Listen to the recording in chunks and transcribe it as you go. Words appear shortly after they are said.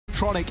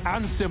Electronic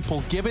and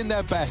Simple giving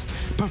their best.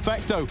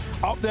 Perfecto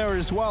up there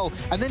as well.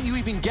 And then you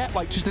even get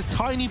like just a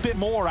tiny bit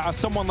more out of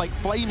someone like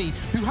Flamey,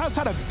 who has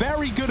had a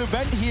very good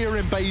event here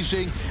in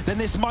Beijing. Then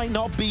this might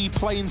not be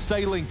plain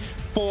sailing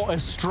for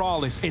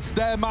Astralis. It's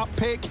their map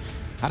pick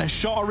and a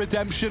shot of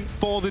redemption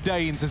for the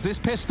Danes as this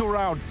pistol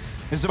round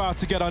is about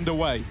to get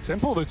underway.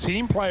 Simple, the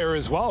team player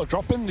as well,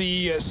 dropping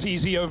the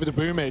CZ over to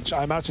Boomage.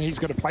 I imagine he's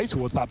going to play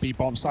towards that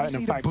B-bomb site.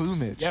 And in fact,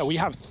 Boomage. Yeah, we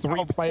have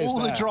three players all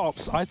there. The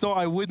drops I thought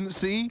I wouldn't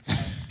see.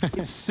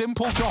 It's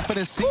Simple dropping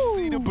a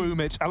CZ to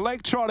Boomage.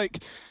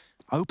 Electronic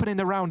opening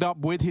the round up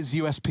with his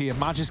USP, and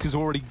Magisk is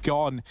already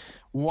gone,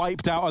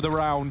 wiped out of the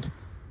round.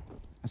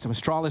 And so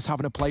Astralis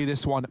having to play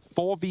this one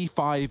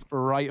 4v5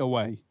 right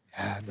away.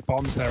 Yeah, and the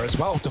bomb's there as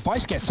well.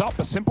 Device gets up,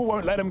 but Simple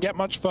won't let him get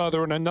much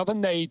further, and another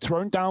nade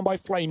thrown down by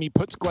Flamey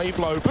puts Glaive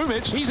low.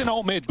 Boomage, he's in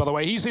alt mid, by the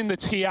way. He's in the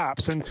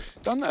T-apps and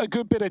done a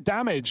good bit of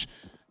damage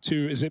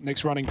to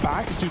Zipnik's running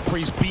back.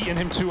 Dupree's beaten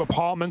him to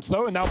apartments,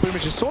 though, and now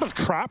Boomage is sort of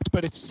trapped,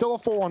 but it's still a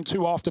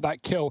 4-on-2 after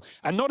that kill,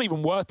 and not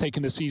even worth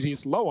taking the CZ.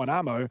 It's low on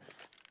ammo.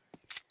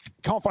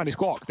 Can't find his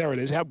Glock. There it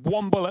is. He had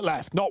one bullet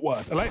left. Not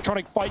worth.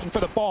 Electronic fighting for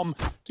the bomb.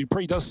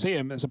 Dupree does see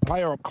him as a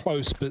player up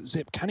close, but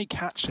Zip, can he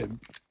catch him?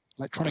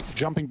 Electronic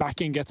jumping back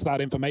in, gets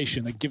that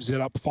information and gives it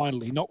up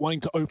finally, not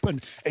wanting to open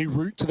a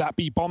route to that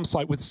B-bomb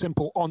site with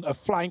Simple on a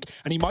flank,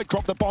 and he might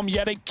drop the bomb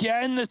yet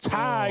again. The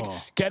tag,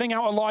 getting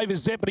out alive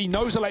is Zip, but he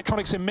knows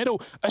Electronic's in middle.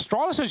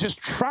 Astralis is just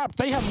trapped.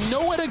 They have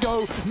nowhere to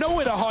go,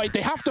 nowhere to hide.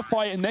 They have to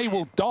fight, and they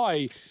will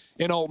die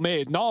in alt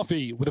mid.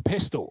 Na'Vi with a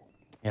pistol.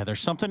 Yeah, there's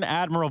something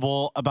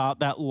admirable about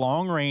that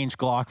long-range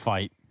Glock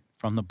fight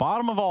from the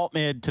bottom of alt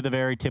mid to the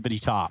very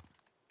tippity top.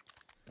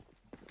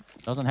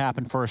 Doesn't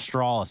happen for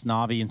Astralis.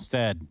 Na'Vi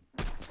instead.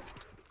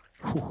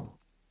 Whew.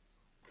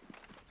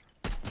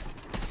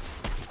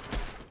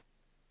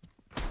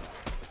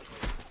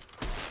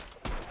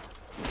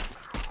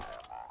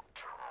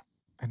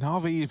 And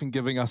Na'Vi even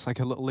giving us like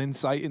a little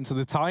insight into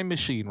the time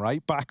machine,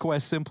 right? Back where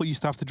Simple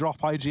used to have to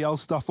drop IGL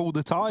stuff all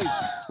the time.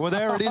 Well,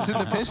 there it is in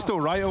the pistol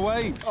right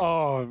away.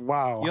 Oh,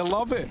 wow. You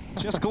love it.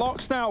 Just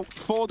Glocks now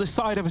for the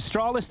side of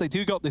Astralis. They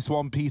do got this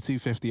one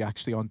P250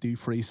 actually on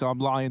Dupree, so I'm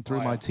lying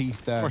through my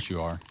teeth there. Of course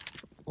you are.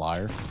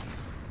 Liar.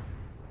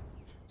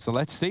 So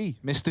let's see.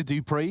 Mr.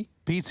 Dupree,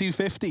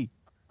 P250.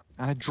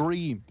 And a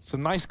dream.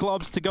 Some nice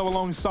gloves to go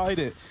alongside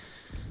it.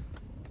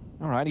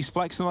 All right, he's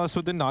flexing on us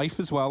with the knife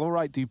as well. All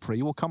right,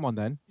 Dupree, well, come on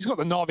then. He's got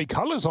the Na'Vi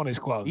colors on his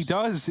gloves. He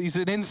does. He's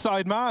an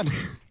inside man.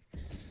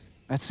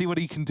 Let's see what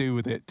he can do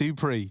with it.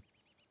 Dupree.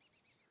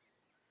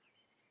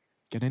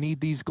 Gonna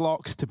need these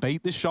Glocks to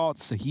bait the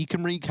shots so he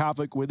can wreak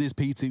havoc with his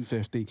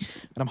P250.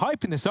 And I'm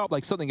hyping this up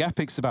like something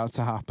epic's about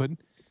to happen.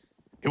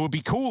 It would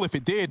be cool if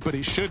it did, but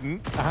it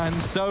shouldn't. And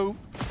so,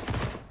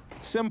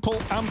 Simple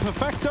and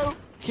Perfecto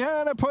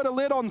gonna put a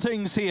lid on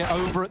things here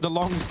over at the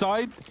long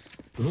side.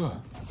 Ugh.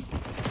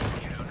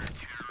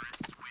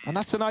 And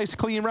that's a nice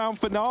clean round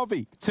for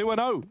Na'Vi.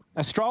 2-0.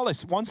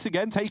 Astralis, once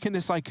again, taking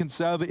this like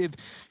conservative,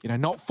 you know,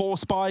 not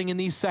force buying in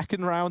these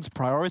second rounds,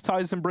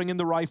 prioritizing bringing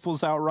the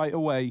rifles out right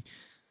away.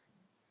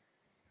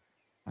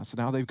 And so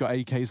now they've got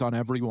AKs on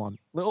everyone.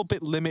 A little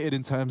bit limited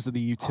in terms of the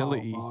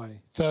utility. Oh my.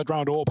 Third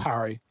round orb,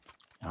 Harry.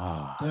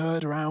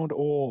 Third round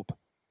orb.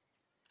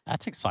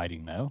 That's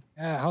exciting, though.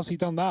 Yeah, how's he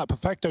done that?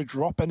 Perfecto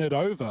dropping it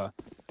over.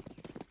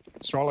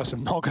 Astralis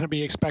are not going to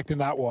be expecting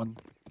that one.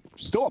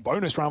 Still a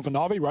bonus round for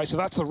Na'Vi, right? So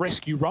that's the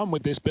risk you run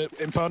with this, but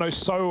Inferno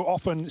so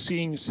often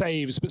seeing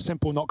saves, but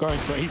Simple not going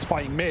for it. He's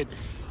fighting mid.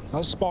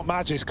 Does spot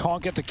Magisk,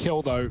 can't get the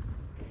kill though.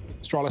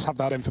 Astralis have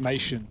that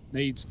information.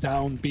 Needs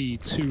down B,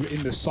 2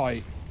 in the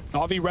site.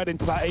 Na'Vi read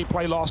into that A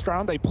play last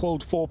round. They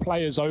pulled 4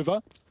 players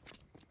over.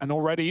 And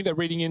already they're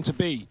reading into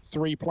B.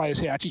 3 players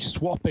here. Actually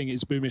swapping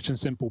is Boomich and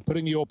Simple,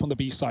 putting the AWP on the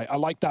B site. I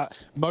like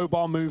that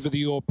mobile move of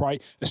the AWP,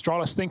 right?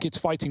 Astralis think it's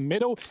fighting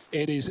middle.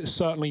 It is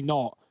certainly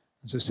not.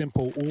 And so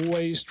Simple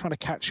always trying to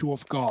catch you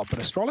off guard. But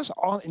Astralis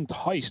aren't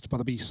enticed by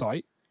the B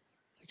site.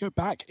 They go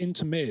back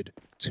into mid.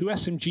 2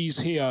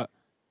 SMGs here.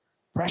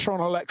 Pressure on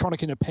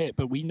Electronic in a pit,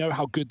 but we know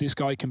how good this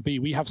guy can be.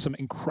 We have some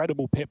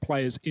incredible pit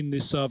players in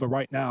this server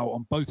right now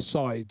on both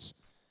sides.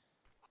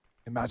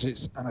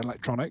 Magisk and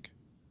Electronic.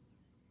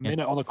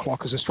 Minute on the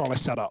clock as Astralis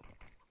set up.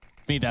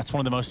 To me, that's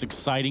one of the most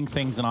exciting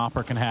things an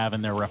opera can have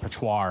in their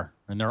repertoire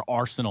and their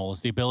arsenal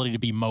is the ability to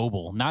be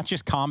mobile. Not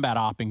just combat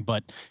opping,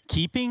 but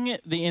keeping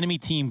the enemy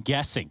team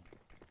guessing.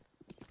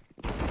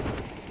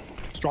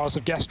 Astralis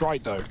have guessed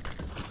right, though.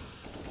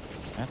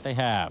 That they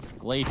have.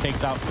 Glade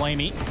takes out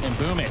Flamey and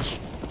Boomich.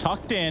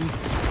 Tucked in,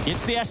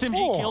 gets the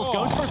SMG kills,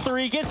 goes for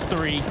 3, gets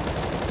 3.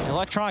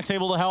 Electronic's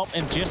able to help,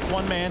 and just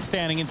one man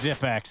standing in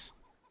Zipex.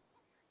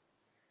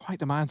 Quite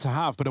the man to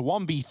have, but a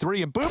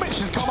 1v3, and Boomich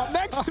has come up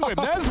next to him.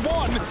 There's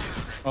one.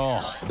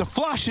 Oh. The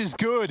flash is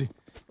good.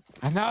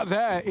 And that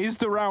there is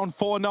the round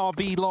for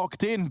Na'Vi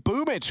locked in.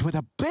 Boomich with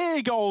a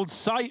big old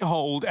sight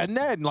hold, and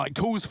then like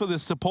calls for the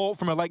support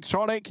from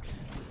Electronic.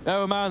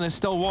 Oh man, there's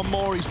still one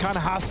more. He's kind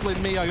of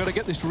hassling me. I got to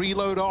get this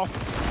reload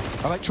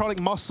off. Electronic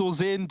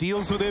muscles in,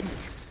 deals with him.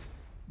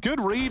 Good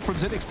read from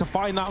Zinix to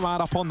find that man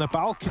up on the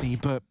balcony,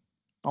 but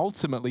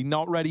ultimately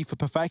not ready for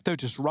Perfecto,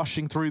 just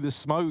rushing through the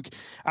smoke.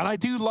 And I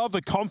do love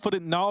a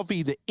confident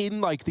Na'Vi that in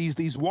like these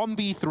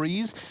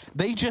 1v3s,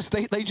 they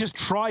just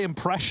try and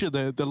pressure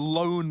the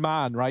lone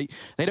man, right?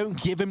 They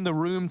don't give him the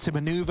room to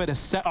maneuver, to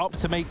set up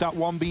to make that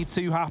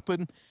 1v2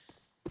 happen.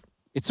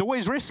 It's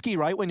always risky,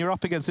 right, when you're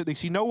up against it,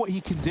 because you know what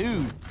he can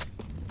do.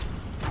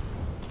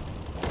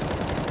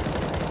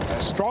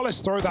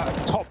 Astralis throw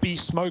that top B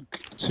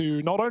smoke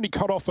to not only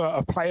cut off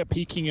a player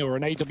peeking or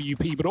an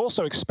AWP, but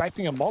also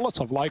expecting a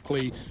Molotov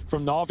likely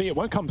from Na'Vi. It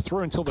won't come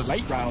through until the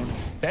late round.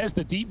 There's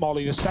the deep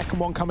molly, the second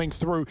one coming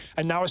through,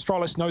 and now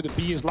Astralis know that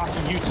B is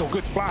lacking util.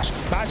 Good flash.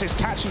 Maj is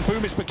catching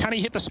Boomich, but can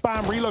he hit the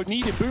spam? Reload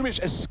needed.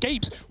 Boomich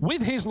escapes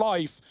with his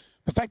life.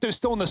 Perfecto's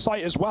still on the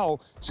site as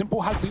well.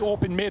 Simple has the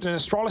AWP in mid, and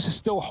Astralis is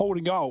still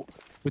holding out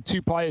with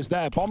 2 players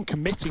there. Bomb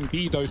committing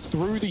B, though,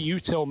 through the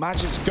util.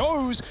 Magis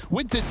goes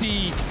with the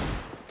D.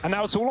 And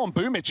now it's all on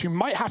Boomich, who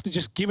might have to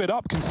just give it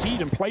up,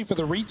 concede, and play for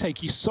the retake.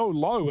 He's so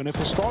low, and if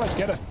Astralis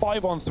get a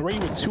 5-on-3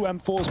 with 2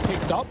 M4s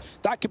picked up,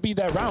 that could be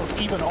their round,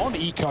 even on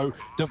Eco.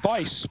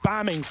 Device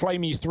spamming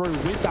Flamey through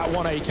with that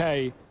 1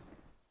 AK.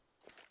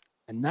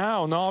 And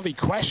now Na'Vi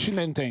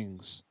questioning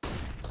things.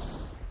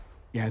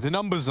 Yeah, the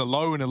numbers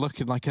alone are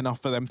looking like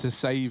enough for them to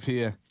save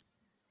here.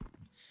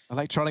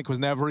 Electronic was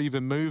never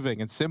even moving,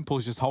 and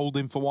Simple's just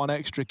holding for 1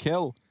 extra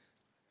kill.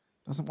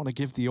 Doesn't want to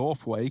give the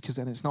AWP away, because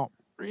then it's not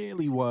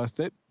really worth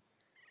it.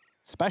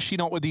 Especially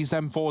not with these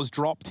M4s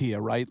dropped here,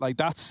 right? Like,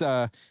 that's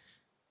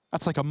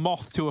like a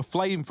moth to a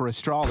flame for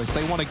Astralis.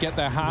 They want to get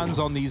their hands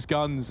on these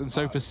guns, and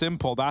so for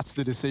Simple, that's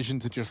the decision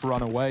to just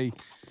run away.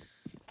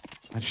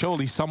 And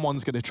surely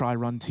someone's going to try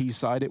run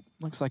T-side. It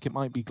looks like it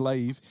might be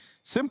Glaive.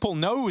 Simple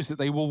knows that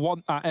they will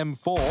want that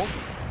M4.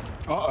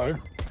 Uh-oh.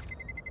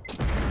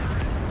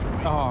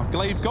 Oh,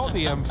 Glaive got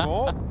the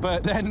M4,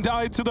 but then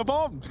died to the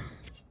bomb.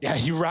 Yeah,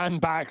 he ran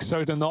back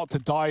so to not to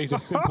die to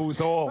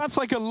Simple's AWP. That's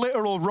like a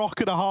literal rock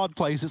in a hard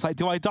place. It's like,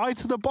 do I die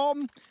to the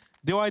bomb?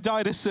 Do I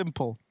die to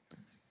Simple?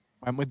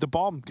 Went with the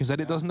bomb, because then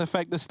it doesn't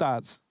affect the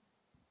stats.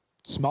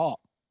 Smart.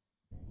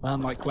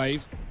 Man like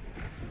Glaive.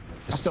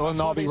 Still a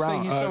Na'Vi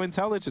round. He's so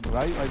intelligent,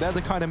 right? Like, they're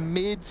the kind of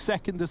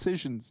mid-second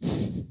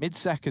decisions.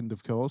 Mid-second,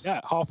 of course.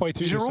 Yeah, halfway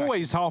through. You're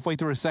always halfway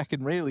through a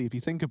second, really, if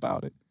you think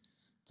about it.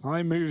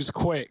 Time moves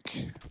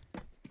quick.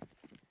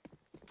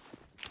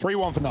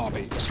 3-1 for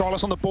Na'Vi.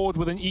 Astralis on the board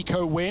with an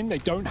eco win. They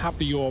don't have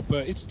the AWP,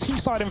 but it's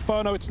T-side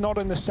Inferno. It's not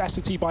a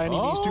necessity by any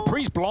means.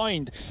 Dupree's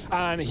blind,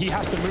 and he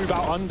has to move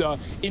out under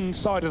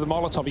inside of the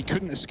Molotov. He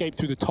couldn't escape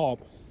through the top.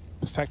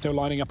 Perfecto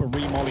lining up a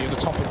re-molly at the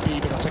top of B,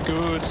 but that's a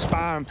good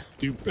spam.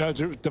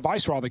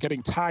 Device, rather,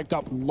 getting tagged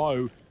up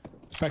low.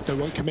 Perfecto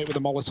won't commit with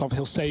the Molotov.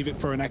 He'll save it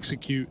for an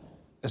execute.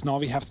 As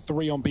Na'Vi have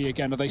 3 on B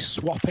again. Are they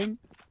swapping?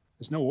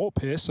 There's no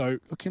AWP here, so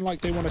looking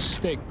like they want to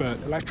stick, but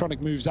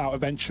Electronic moves out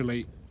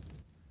eventually.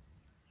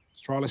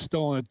 Astralis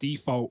still on a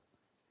default.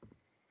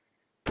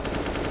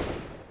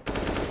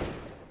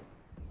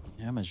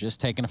 Emma's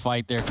just taking a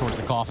fight there towards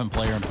the coffin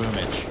player and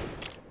Boomich.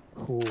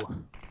 Cool.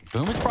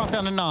 Boomich brought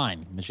down to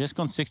 9. Majisk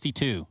on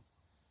 62.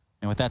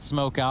 And with that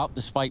smoke out,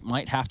 this fight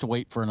might have to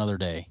wait for another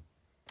day.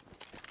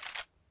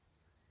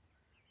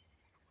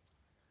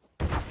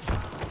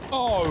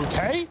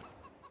 Okay.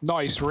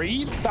 Nice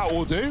read. That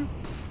will do.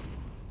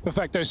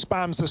 Perfecto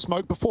spams the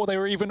smoke before they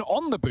were even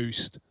on the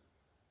boost.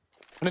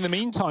 And in the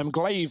meantime,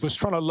 Glaive was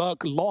trying to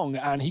lurk long,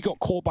 and he got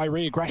caught by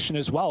re-aggression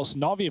as well. So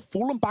Na'Vi have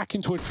fallen back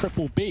into a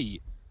triple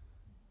B,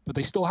 but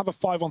they still have a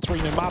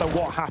 5-on-3 no matter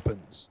what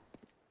happens.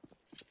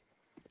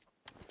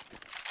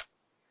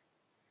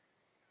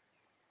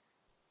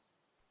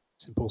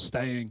 Simple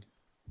staying.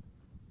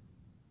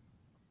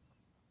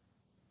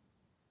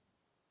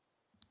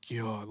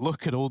 God,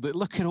 look at all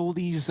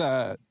these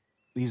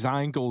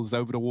angles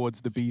over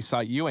towards the B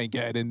site. You ain't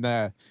getting in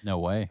there. No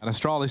way. And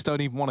Astralis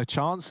don't even want to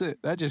chance it.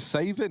 They're just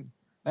saving.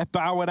 They're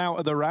bowing out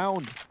of the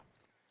round.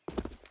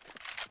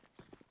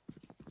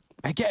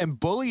 They're getting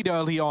bullied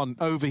early on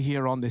over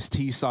here on this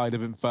T side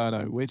of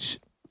Inferno, which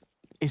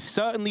is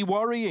certainly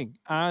worrying.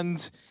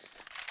 And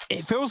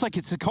it feels like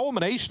it's a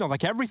culmination of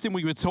like everything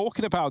we were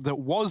talking about that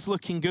was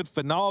looking good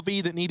for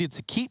Na'Vi, that needed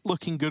to keep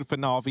looking good for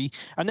Na'Vi.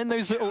 And then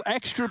those little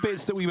extra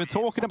bits that we were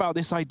talking about,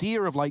 this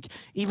idea of like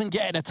even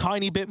getting a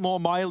tiny bit more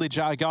mileage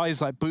out of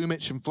guys like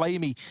Boomich and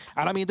Flamey.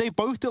 And I mean, they've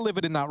both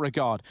delivered in that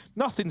regard.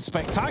 Nothing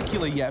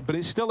spectacular yet, but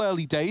it's still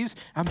early days.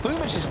 And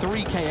Boomich's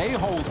 3KA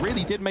hold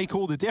really did make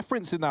all the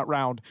difference in that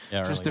round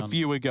just a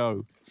few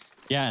ago.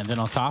 Yeah, and then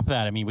on top of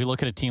that, I mean, we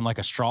look at a team like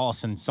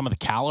Astralis and some of the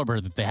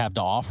caliber that they have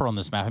to offer on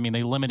this map. I mean,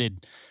 they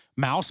limited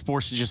Mouse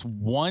Sports to just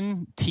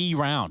 1 T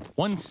round,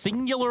 1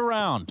 singular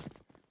round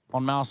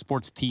on Mouse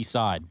Sports T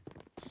side.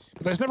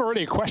 There's never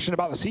really a question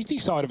about the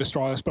CT side of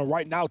Astralis, but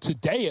right now,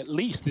 today at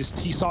least, this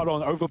T side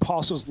on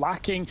Overpass was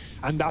lacking,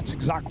 and that's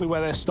exactly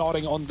where they're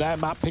starting on their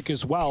map pick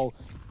as well.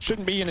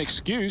 Shouldn't be an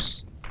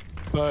excuse,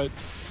 but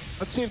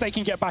let's see if they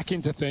can get back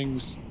into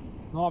things.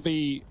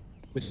 Na'Vi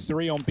with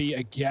 3 on B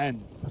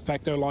again.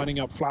 Perfecto lining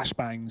up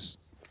flashbangs.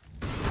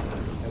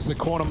 As the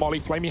corner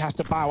molly, Flamey has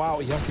to bow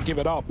out. He has to give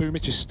it up.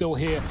 Boomich is still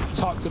here,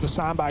 tucked to the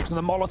sandbags. And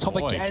the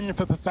Molotov again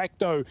for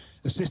Perfecto,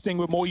 assisting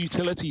with more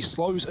utility,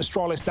 slows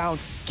Astralis down,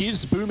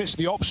 gives Boomich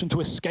the option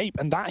to escape,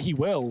 and that he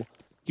will.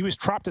 He was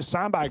trapped as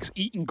sandbags,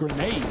 eating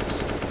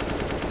grenades.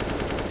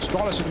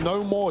 Astralis with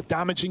no more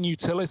damaging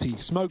utility,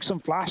 smokes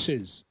and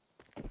flashes.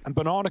 And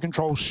Banana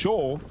controls,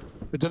 sure,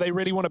 but do they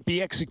really want to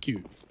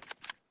be-execute?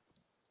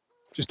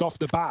 Just off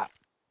the bat.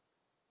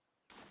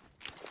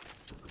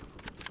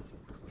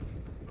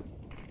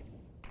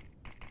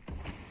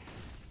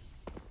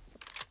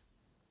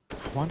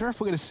 I wonder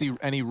if we're going to see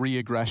any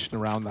re-aggression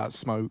around that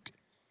smoke.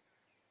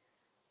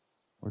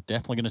 We're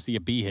definitely going to see a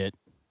B hit.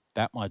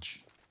 That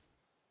much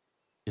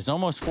is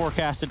almost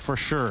forecasted for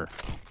sure.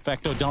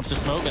 Perfecto dumps the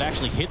smoke. It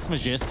actually hits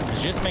Magisk.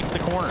 Magisk makes the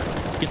corner.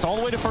 Gets all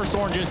the way to first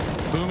oranges.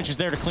 Boomich is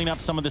there to clean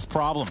up some of this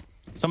problem.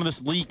 Some of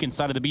this leak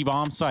inside of the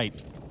B-bomb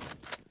site.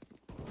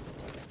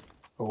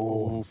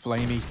 Oh,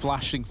 Flamey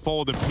flashing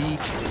for the peak.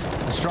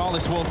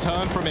 Astralis will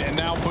turn from it, and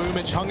now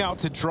Boomich hung out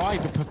to dry.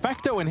 But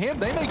Perfecto and him,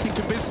 they make a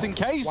convincing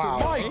case. Wow.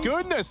 And my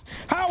goodness,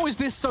 how is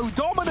this so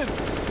dominant?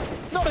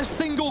 Not a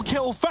single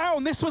kill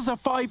found. This was a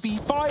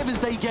 5v5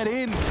 as they get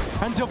in.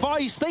 And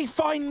Device, they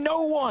find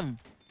no one.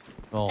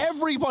 Oh.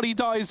 Everybody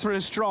dies for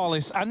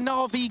Astralis, and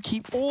Na'Vi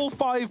keep all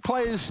 5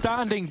 players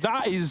standing.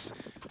 That is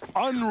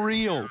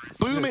unreal.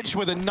 Boomich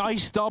with a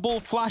nice double,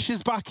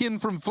 flashes back in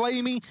from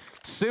Flamey.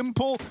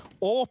 Simple,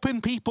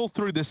 AWPing people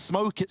through the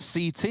smoke at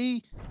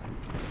CT.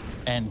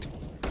 And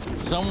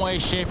some way,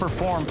 shape, or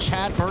form,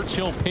 Chad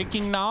Birchill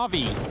picking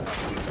Na'Vi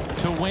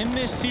to win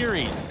this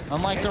series,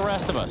 unlike the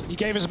rest of us. He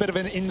gave us a bit of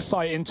an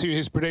insight into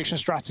his prediction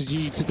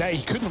strategy today.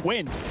 He couldn't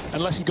win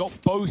unless he got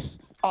both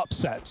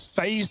upsets.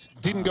 FaZe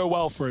didn't go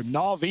well for him.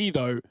 Na'Vi,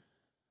 though,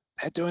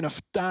 they're doing a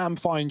damn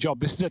fine job.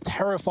 This is a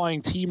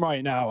terrifying team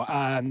right now,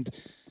 and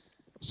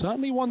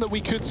certainly one that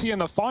we could see in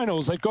the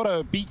finals. They've got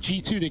to beat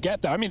G2 to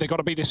get there. I mean, they've got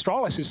to beat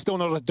Astralis. It's still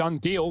not a done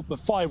deal, but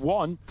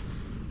 5-1,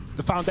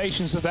 the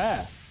foundations are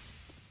there.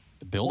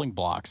 The building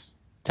blocks.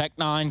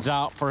 Tech-9's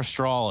out for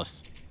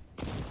Astralis.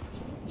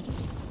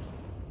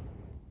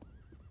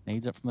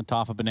 Nades up from the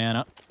top of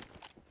Banana.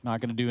 Not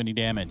going to do any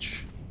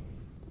damage.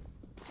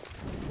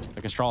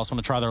 Like Astralis want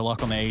to try their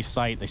luck on the A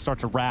site. They start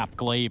to wrap.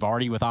 Glaive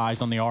already with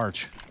eyes on the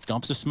arch.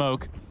 Dumps the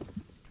smoke.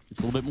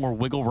 It's a little bit more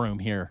wiggle room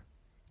here.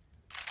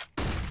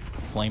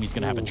 Flamey's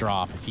going to have a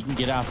drop. If he can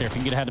get out there, if he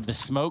can get ahead of the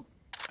smoke,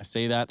 I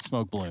say that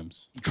smoke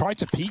blooms. He tried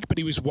to peek, but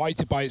he was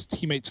whited by his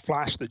teammate's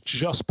flash that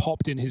just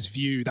popped in his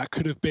view. That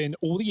could have been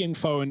all the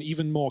info and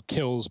even more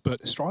kills, but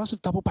Astralis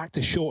have doubled back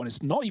to short, and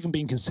it's not even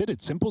being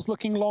considered. Simple's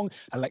looking long,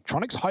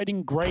 Electronics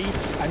hiding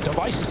Grave, and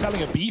Device is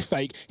selling a B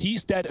fake.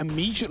 He's dead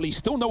immediately.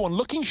 Still no one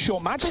looking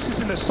short. Magis is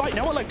in the site.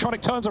 Now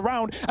Electronic turns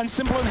around, and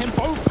Simple and him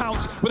both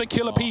pounce with a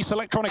killer piece.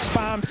 Electronic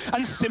spammed,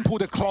 and Simple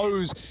to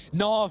close.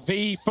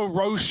 Na'Vi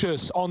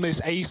ferocious on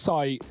this A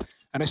site.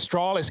 And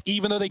Astralis,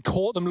 even though they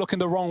caught them looking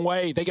the wrong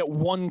way, they get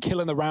 1 kill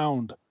in the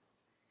round.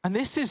 And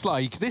this is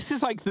like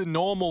the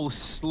normal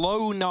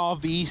slow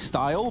Na'Vi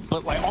style,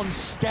 but like on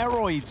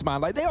steroids,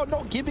 man. Like, they are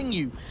not giving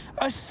you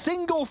a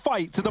single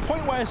fight to the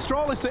point where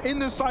Astralis are in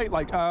the site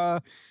like,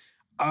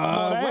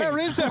 where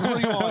is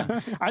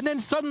everyone? And then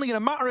suddenly, in a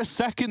matter of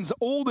seconds,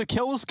 all the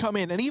kills come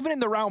in. And even in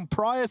the round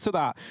prior to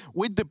that,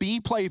 with the B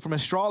play from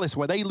Astralis,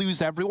 where they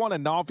lose everyone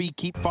and Na'Vi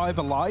keep 5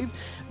 alive,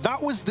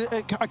 that was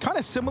a kind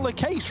of similar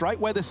case, right?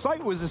 Where the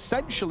site was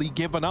essentially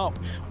given up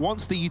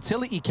once the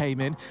utility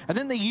came in. And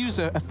then they use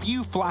a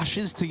few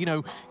flashes to, you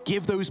know,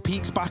 give those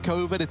peaks back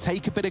over, to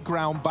take a bit of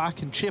ground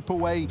back and chip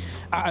away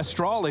at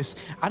Astralis.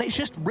 And it's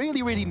just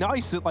really, really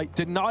nice that, like,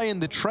 denying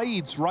the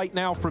trades right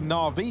now from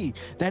Na'Vi,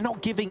 they're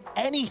not giving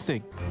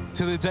anything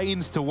to the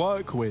Danes to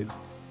work with.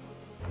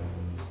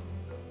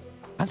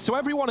 And so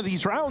every one of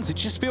these rounds, it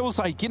just feels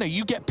like, you know,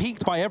 you get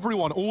peaked by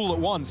everyone all at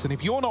once. And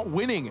if you're not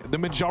winning the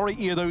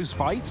majority of those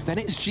fights, then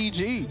it's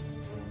GG.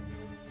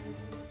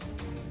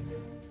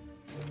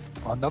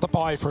 Another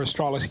buy for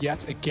Astralis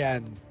yet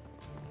again.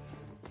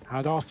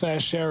 Had our fair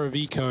share of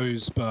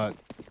ecos, but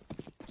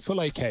full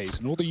AKs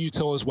and all the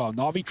util as well.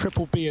 Na'Vi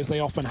triple B, as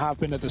they often have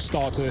been at the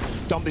start, to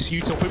dump this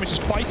util. Boomich is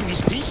fighting, he's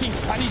peeking,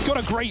 and he's got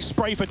a great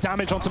spray for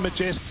damage onto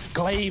Magisk.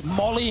 Glaive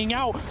mollying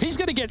out. He's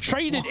going to get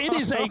traded. It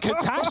is a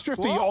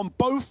catastrophe on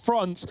both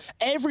fronts.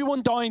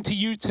 Everyone dying to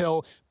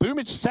util.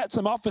 Boomich sets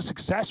him up for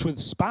success with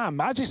spam.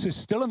 Magisk is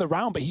still in the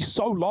round, but he's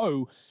so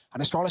low.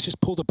 And Astralis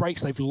just pulled the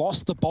brakes. They've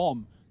lost the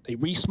bomb. They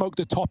re-smoked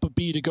the top of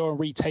B to go and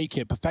retake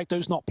it.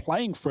 Perfecto's not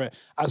playing for it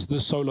as the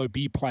solo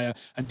B player,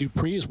 and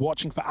Dupree is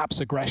watching for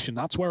App's aggression.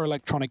 That's where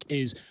Electronic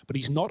is, but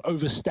he's not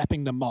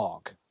overstepping the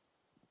mark.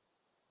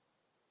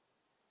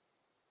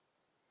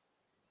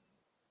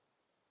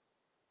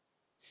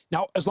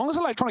 Now, as long as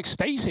Electronic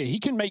stays here, he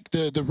can make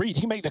the read,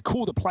 he can make the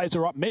call that players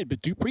are up mid, but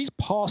Dupree's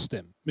past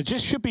him.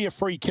 Magist should be a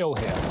free kill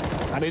here,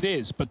 and it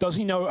is, but does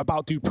he know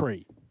about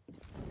Dupree?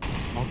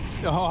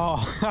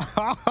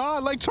 Oh,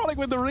 Electronic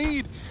with the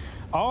read.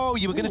 Oh,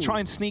 you were going to try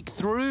and sneak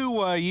through,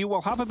 were you?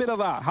 Well, have a bit of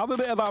that. Have a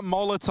bit of that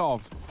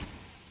Molotov.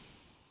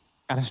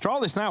 And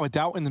Astralis now are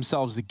doubting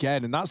themselves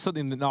again, and that's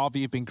something that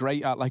Na'Vi have been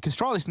great at. Like,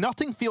 Astralis,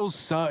 nothing feels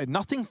certain,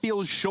 nothing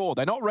feels sure.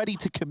 They're not ready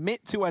to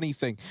commit to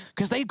anything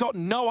because they've got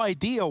no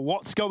idea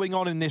what's going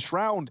on in this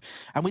round.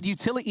 And with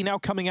Utility now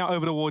coming out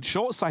over towards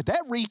short side,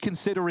 they're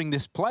reconsidering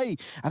this play.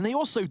 And they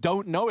also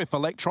don't know if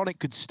Electronic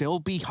could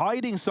still be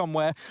hiding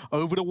somewhere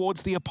over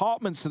towards the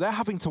apartments. So they're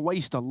having to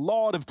waste a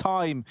lot of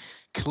time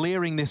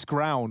clearing this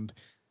ground.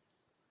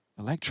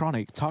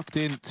 Electronic tucked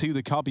into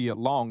the cubby at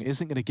long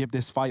isn't going to give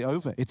this fight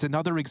over. It's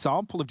another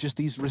example of just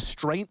these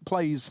restraint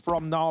plays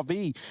from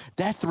Na'Vi.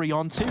 They're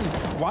 3-on-2.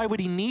 Why would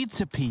he need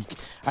to peek?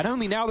 And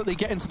only now that they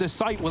get into the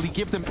site will he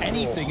give them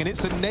anything. And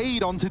it's a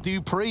nade onto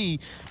Dupree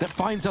that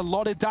finds a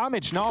lot of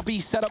damage.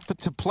 Na'Vi set up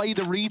to play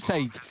the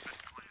retake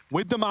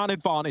with the man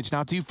advantage.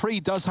 Now Dupree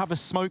does have a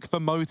smoke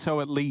for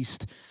Moto at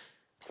least.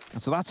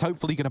 And so that's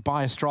hopefully going to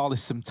buy Astralis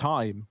some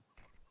time.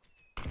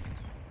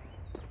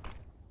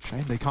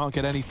 Shame they can't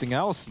get anything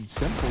else, and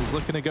Simple's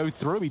looking to go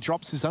through. He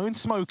drops his own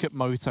smoke at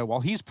Moto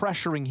while he's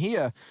pressuring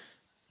here.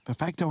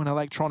 Perfecto and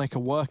Electronic are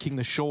working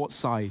the short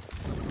side.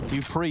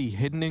 Dupree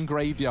hidden in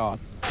Graveyard.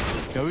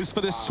 Goes for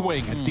the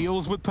swing and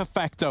deals with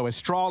Perfecto.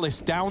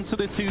 Astralis down to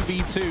the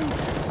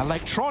 2v2.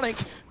 Electronic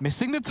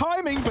missing the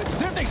timing, but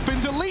Zipnik's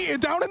been deleted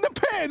down in the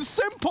pit. And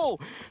Simple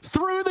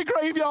through the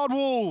Graveyard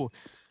wall.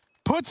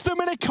 Puts them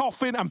in a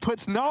coffin and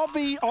puts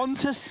Na'Vi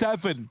onto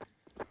 7.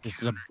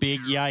 This is a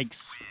big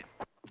yikes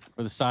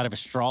for the side of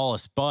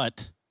Astralis,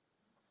 but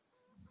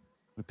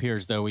it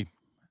appears though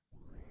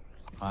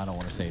I don't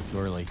want to say it too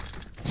early.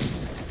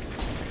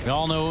 We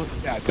all know,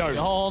 we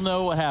all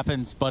know what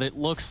happens, but it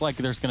looks like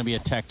there's going to be a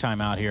tech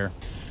timeout here. I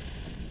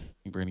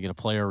think we're going to get a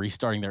player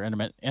restarting their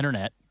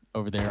internet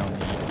over there on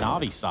the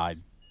Na'Vi side.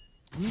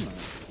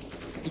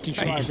 Making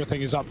sure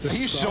everything is up to Are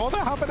you sure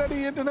they're having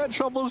any internet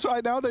troubles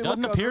right now? They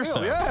Doesn't appear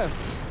so. Yeah,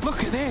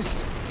 look at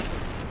this.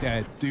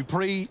 Yeah,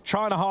 Dupree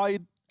trying to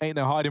hide. Ain't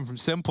no hiding from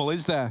Simple,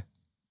 is there?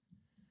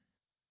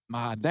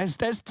 Man, there's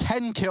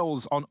 10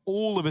 kills on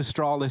all of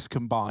Astralis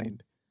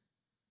combined.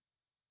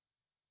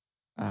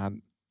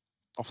 And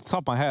off the top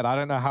of my head, I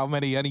don't know how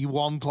many any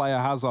one player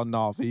has on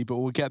Na'Vi, but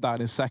we'll get that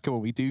in a second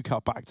when we do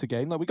cut back to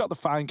game. Look, we got the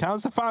fan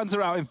cams. The fans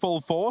are out in full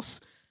force.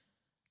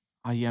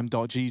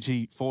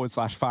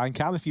 IEM.GG/fan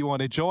cam if you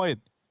want to join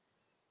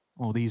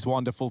all these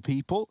wonderful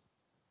people.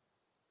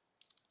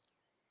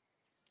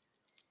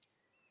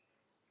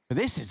 But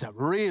this is a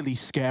really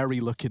scary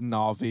looking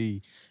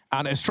Na'Vi.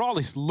 And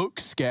Astralis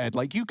looks scared.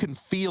 Like, you can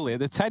feel it.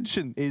 The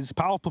tension is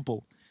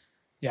palpable.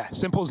 Yeah,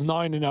 Simple's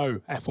 9-0,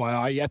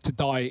 FYI, yet to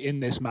die in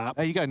this map.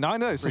 There you go,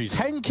 9-0. So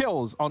 10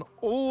 kills on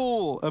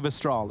all of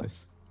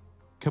Astralis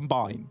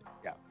combined.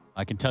 Yeah.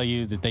 I can tell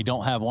you that they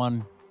don't have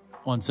one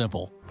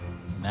Simple.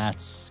 And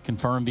that's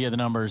confirmed via the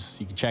numbers.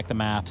 You can check the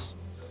maps.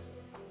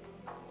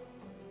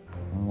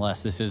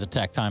 Unless this is a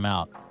tech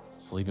timeout.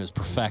 I believe it was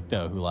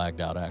Perfecto who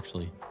lagged out,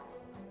 actually.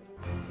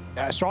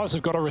 Yeah, Astralis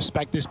have got to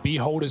respect this B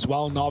hold as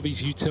well.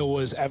 Na'Vi's util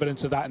was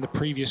evidence of that in the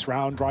previous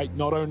round, right?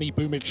 Not only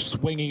Boomage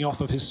swinging off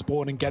of his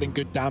spawn and getting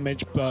good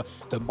damage, but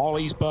the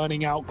molly's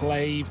burning out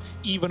Glaive,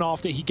 even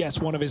after he gets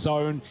one of his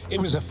own. It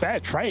was a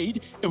fair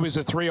trade. It was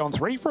a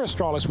 3-on-3 for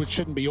Astralis, which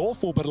shouldn't be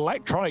awful, but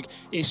Electronic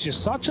is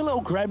just such a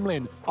little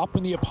gremlin up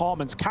in the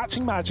apartments,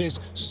 catching matches,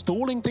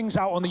 stalling things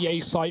out on the A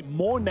site,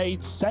 more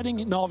nades, setting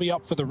Na'Vi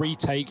up for the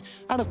retake,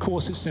 and of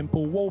course it's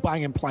Simple,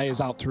 wall-banging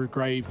players out through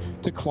Grave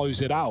to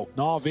close it out.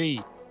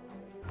 Na'Vi,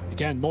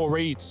 again, more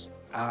reads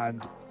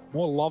and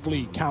more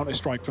lovely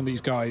counter-strike from these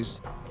guys.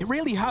 It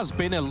really has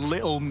been a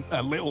little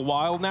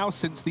while now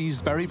since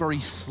these very, very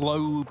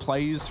slow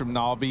plays from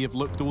Na'Vi have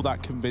looked all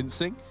that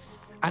convincing.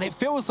 And it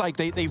feels like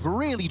they've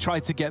really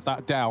tried to get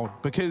that down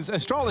because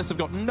Astralis have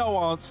got no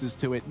answers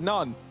to it,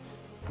 none.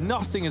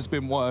 Nothing has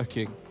been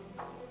working.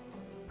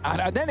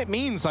 And then it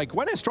means, like,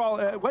 when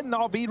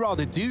Na'Vi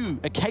rather do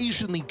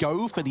occasionally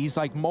go for these,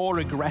 like, more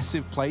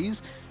aggressive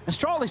plays,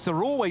 Astralis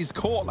are always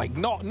caught, like,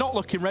 not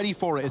looking ready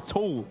for it at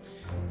all.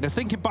 You know,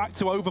 thinking back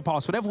to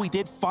Overpass, whenever we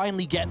did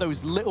finally get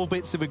those little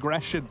bits of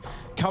aggression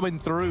coming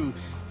through,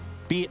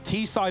 be it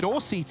T-side or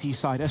CT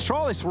side,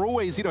 Astralis were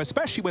always, you know,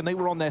 especially when they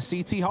were on their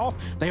CT half,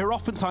 they were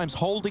oftentimes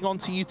holding on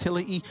to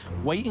utility,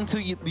 waiting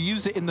to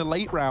use it in the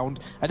late round,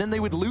 and then they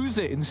would lose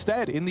it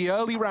instead in the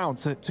early round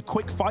to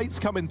quick fights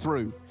coming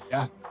through.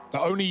 Yeah. The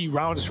only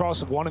round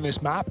Astralis have won in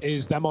this map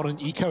is them on an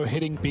eco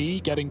hitting B,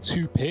 getting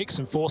 2 picks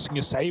and forcing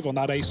a save on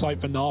that A site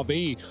for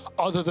Na'Vi.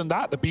 Other than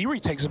that, the B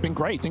retakes have been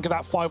great. Think of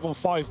that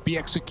 5-on-5 B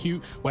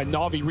execute where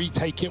Na'Vi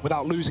retake it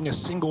without losing a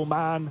single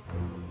man.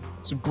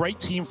 Some great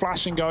team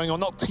flashing going on,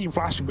 not team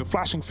flashing, but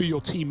flashing for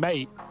your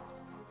teammate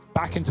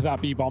back into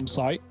that B bomb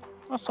site.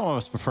 Well, some of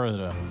us prefer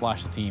to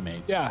flash the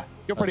teammates. Yeah,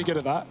 you're pretty good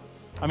at that.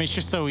 I mean, it's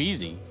just so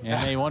easy. And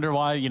they wonder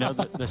why, you know,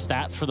 the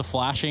stats for the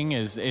flashing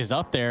is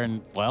up there.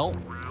 And, well,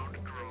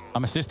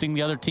 I'm assisting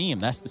the other team.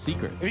 That's the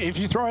secret. If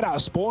you throw it out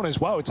of spawn as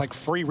well, it's like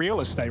free real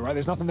estate, right?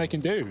 There's nothing they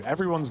can do.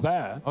 Everyone's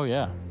there. Oh,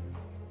 yeah.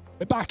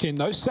 They're back in,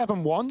 though.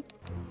 7-1.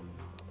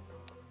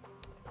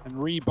 And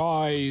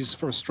rebuys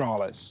for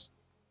Astralis.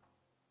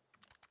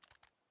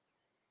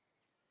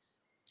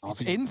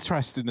 It's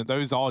interesting that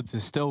those odds are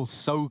still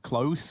so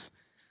close.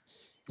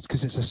 It's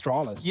because it's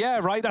Astralis. Yeah,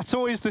 right. That's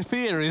always the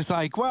fear. Is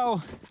like,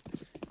 well,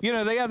 you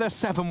know, they're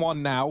 7-1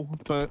 now,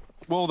 but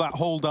will that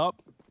hold up?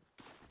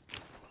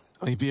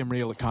 I mean, being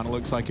real, it kind of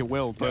looks like it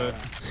will, but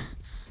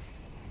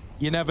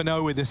you never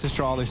know with this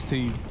Astralis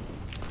team.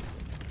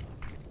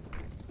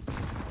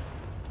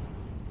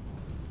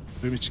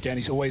 Boomich again,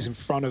 he's always in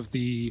front of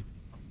the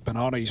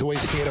Banana. He's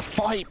always here to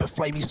fight, but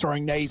Flamey's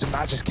throwing nades and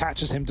Magus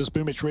catches him. Does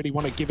Boomich really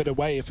want to give it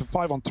away? If a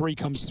 5-on-3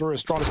 comes through,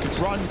 Astralis could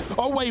run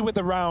away with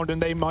the round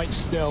and they might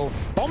still.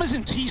 Bomb is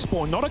in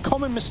T-spawn, not a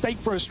common mistake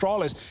for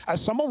Astralis,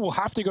 as someone will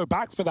have to go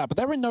back for that, but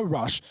they're in no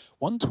rush.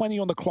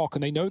 1:20 on the clock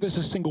and they know there's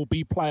a single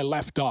B player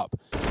left up.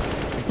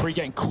 Pre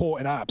getting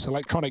caught in apps.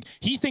 Electronic,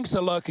 he thinks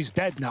the lurk is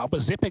dead now, but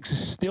Xyp9x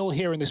is still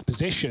here in this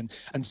position,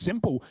 and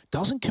Simple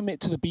doesn't commit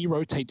to the B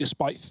rotate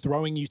despite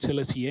throwing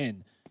utility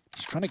in.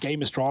 He's trying to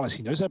game Astralis.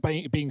 He knows they're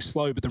being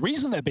slow, but the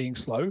reason they're being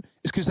slow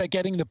is because they're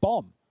getting the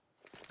bomb.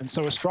 And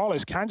so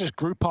Astralis can just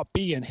group up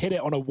B and hit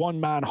it on a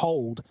one-man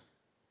hold,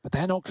 but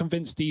they're not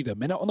convinced either.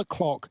 Minute on the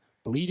clock,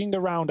 bleeding the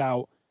round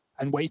out,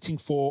 and waiting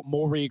for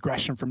more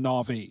re-aggression from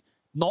Na'Vi.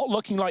 Not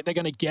looking like they're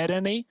going to get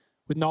any,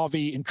 with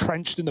Na'Vi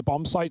entrenched in the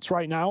bomb sites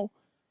right now.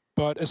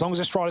 But as long as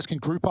Astralis can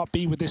group up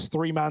B with this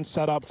 3-man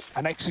setup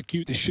and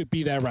execute, this should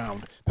be their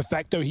round.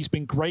 Perfecto, he's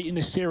been great in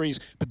this series,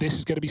 but this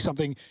is going to be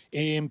something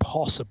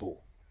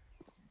impossible.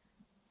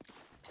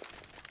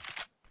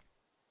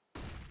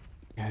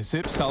 Yeah,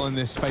 Xyp9x selling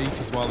this fake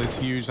as well is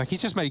huge. Like,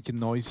 he's just making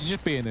noise. He's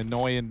just being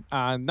annoying.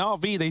 And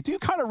Na'Vi, they do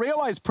kind of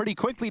realize pretty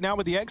quickly now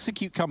with the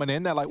execute coming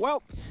in, they're like,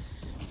 well,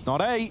 it's not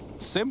A.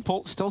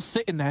 Simple, still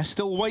sitting there,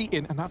 still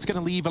waiting, and that's going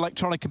to leave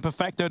Electronic and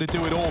Perfecto to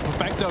do it all.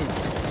 Perfecto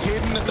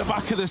hidden at the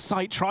back of the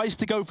site, tries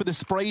to go for the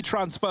spray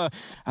transfer.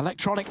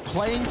 Electronic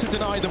playing to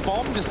deny the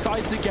bomb,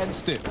 decides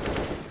against it.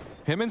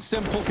 Him and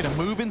Simple going to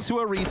move into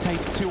a retake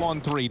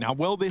 2-on-3. Now,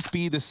 will this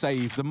be the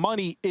save? The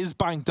money is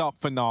banked up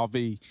for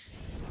Na'Vi.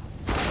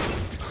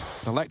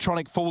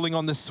 Electronic falling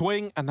on the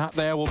swing, and that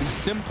there will be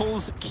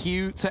Simple's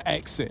cue to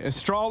exit.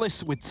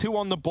 Astralis with 2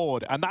 on the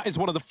board, and that is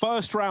one of the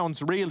first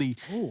rounds, really,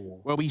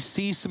 where we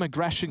see some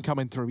aggression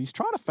coming through. He's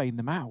trying to feign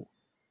them out,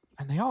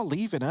 and they are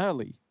leaving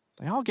early.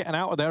 They are getting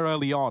out of there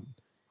early on.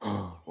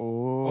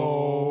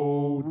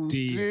 Oh,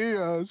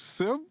 dear.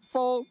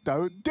 Simple.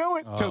 Don't do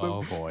it to them.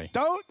 Oh, boy.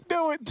 Don't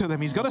do it to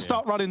them. He's got to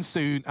start running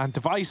soon, and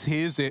Device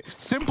hears it.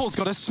 Simple's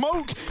got to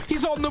smoke.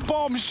 He's on the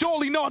bomb.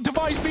 Surely not.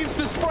 Device needs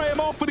to spray him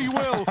off, and he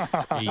will.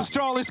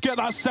 Astralis get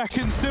that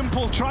second.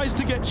 Simple tries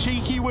to get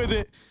cheeky with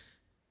it,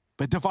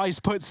 but Device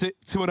puts it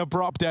to an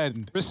abrupt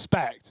end.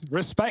 Respect.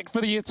 Respect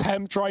for the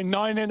attempt, right?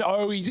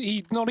 9-0.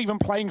 He's not even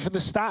playing for the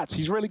stats.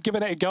 He's really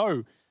giving it a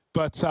go.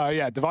 But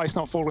yeah, Device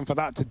not falling for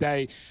that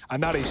today,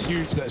 and that is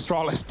huge that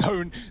Astralis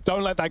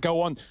don't let that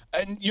go on.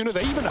 And you know,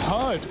 they even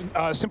heard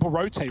Simple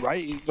rotate,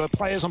 right? The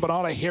players on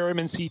Banana hear him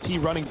in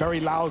CT running very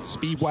loud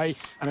speedway,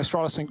 and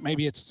Astralis think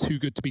maybe it's too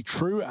good to be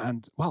true,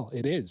 and well,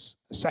 it is.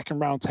 The second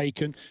round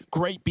taken.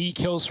 Great B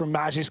kills from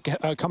Magus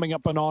coming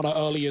up Banana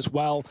early as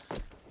well.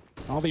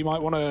 Na'Vi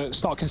might want to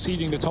start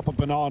conceding the top of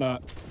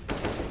Banana.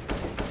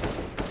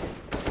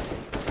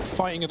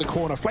 Fighting at the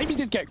corner. Flamey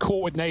did get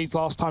caught with nades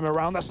last time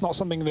around. That's not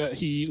something that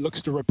he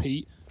looks to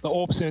repeat. The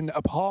orb's in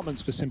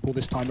apartments for Simple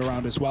this time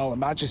around as well.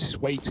 And Magus is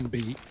waiting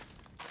B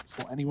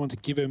for anyone to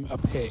give him a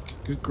pick.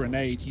 Good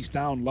grenade. He's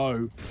down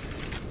low.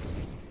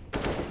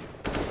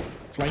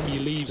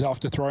 Flamey leaves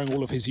after throwing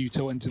all of his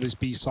util into this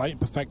B site.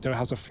 Perfecto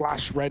has a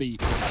flash ready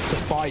to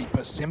fight,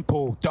 but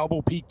Simple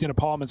double peeked in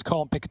apartments,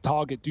 can't pick a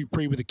target.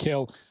 Dupree with a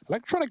kill.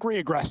 Electronic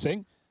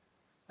re-aggressing,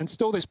 and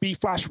still this B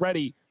flash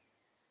ready.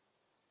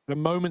 At a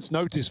moment's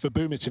notice for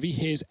Boomich, if he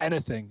hears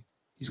anything,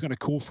 he's going to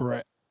call for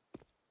it.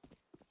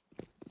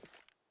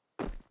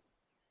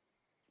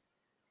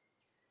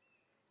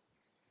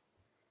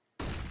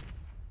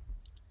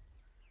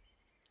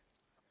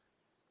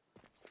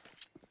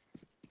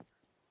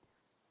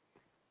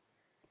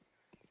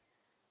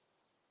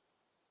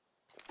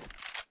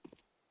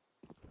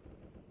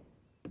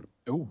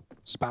 Oh,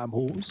 spam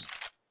halls.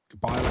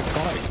 Goodbye,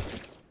 Electronic.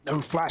 No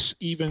flash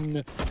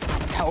even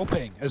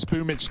helping as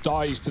Boomich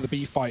dies to the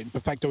B fight, and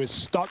Perfecto is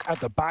stuck at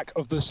the back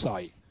of the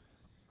site.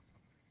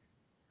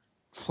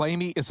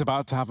 Flamey is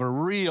about to have a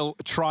real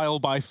trial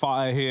by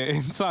fire here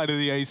inside of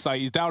the A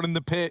site. He's down in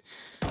the pit.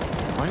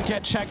 Won't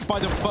get checked by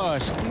the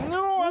first.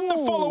 No, and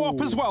the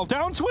follow-up as well.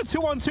 Down to a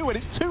 2-on-2, and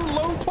it's 2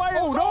 low players.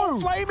 Oh,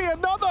 no. Flamey,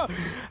 another.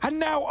 And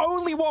now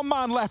only 1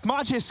 man left.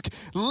 Magisk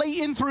late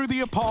in through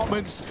the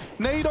apartments.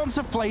 Nade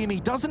onto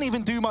Flamey. Doesn't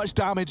even do much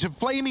damage. And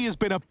Flamey has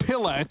been a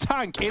pillar, a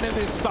tank in at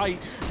this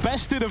site.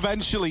 Bested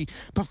eventually.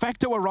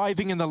 Perfecto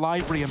arriving in the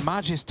library, and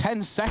Magisk,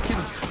 10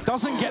 seconds.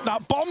 Doesn't get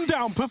that bomb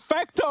down.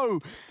 Perfecto.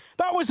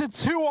 That was a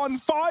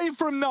 2-on-5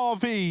 from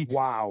Na'Vi.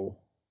 Wow.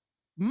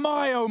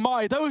 My, oh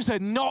my, those are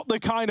not the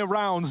kind of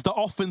rounds that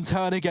often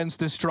turn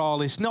against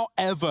Astralis, not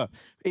ever.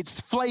 It's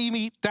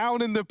Flamey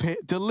down in the pit,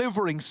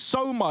 delivering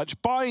so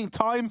much, buying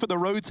time for the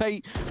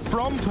rotate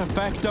from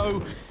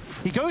Perfecto.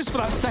 He goes for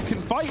that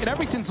second fight, and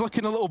everything's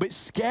looking a little bit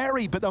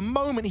scary, but the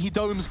moment he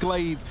domes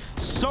Glaive,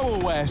 so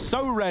aware,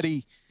 so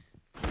ready.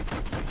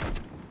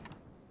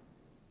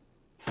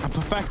 And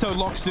Perfecto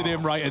locks it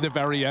in right at the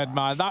very end,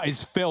 man. That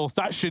is filth.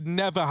 That should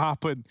never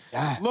happen.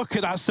 Yeah. Look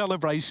at that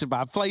celebration,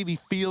 man. Flamey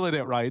feeling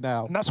it right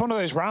now. And that's one of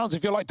those rounds,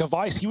 if you're like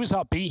Device, he was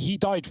up B, he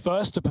died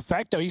first to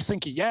Perfecto. He's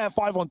thinking, yeah,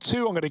 5-on-2,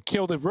 I'm going to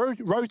kill the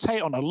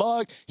rotate on a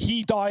lurk.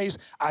 He dies,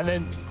 and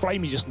then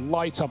Flamey just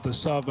lights up the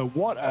server.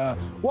 What a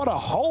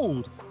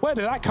hold. Where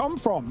did that come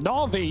from?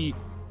 Na'Vi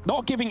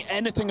not giving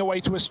anything away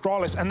to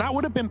Astralis, and that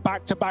would have been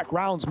back-to-back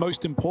rounds,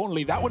 most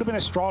importantly. That would have been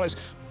Astralis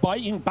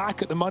biting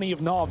back at the money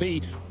of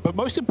Na'Vi, but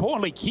most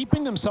importantly,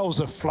 keeping themselves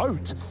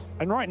afloat.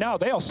 And right now,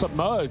 they are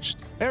submerged.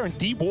 They're in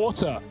deep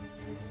water.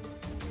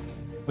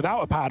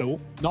 Without a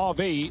paddle,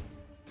 Na'Vi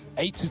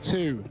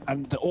 8-2,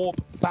 and the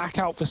AWP back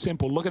out for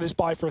Simple. Look at this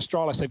buy for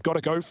Astralis. They've got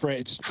to go for it.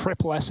 It's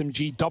triple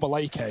SMG, double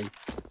AK.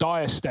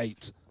 Dire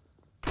state.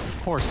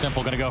 Of course,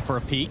 Simple gonna go for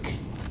a peek.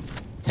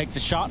 Takes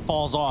a shot,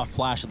 falls off.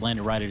 Flash had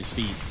landed right at his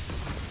feet.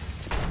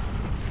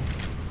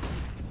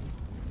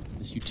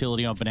 This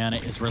utility on Banana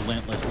is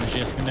relentless.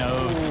 Magisk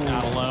knows he's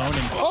not alone,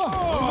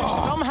 and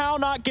somehow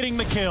not getting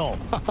the kill.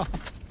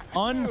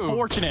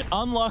 Unfortunate,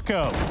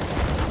 unlucko.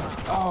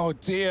 Oh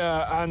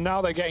dear, and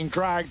now they're getting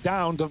dragged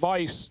down.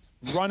 Device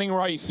running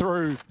right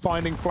through,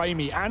 finding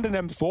Flamey and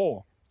an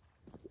M4.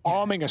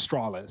 Arming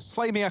Astralis.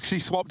 Flamey actually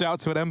swapped out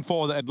to an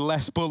M4 that had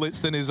less bullets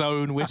than his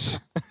own, which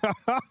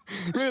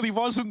really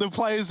wasn't the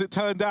play as it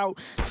turned out.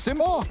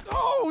 Simple.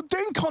 Oh,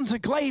 dink onto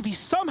Glaive. He's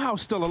somehow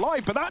still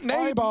alive, but that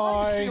nade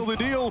might seal the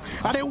deal.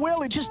 And it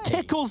will. It just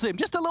tickles him.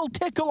 Just a little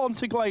tickle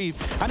onto Glaive.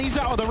 And he's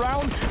out of the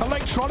round.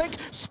 Electronic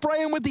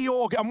spraying with the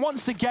AUG. And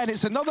once again,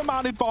 it's another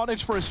man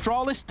advantage for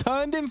Astralis,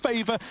 turned in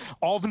favor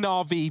of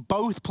Na'Vi.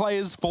 Both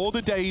players for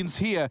the Danes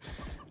here.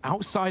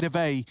 Outside of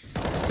A,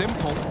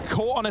 Simple,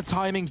 caught on a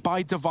timing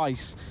by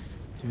Device.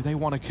 Do they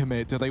want to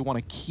commit? Do they want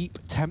to keep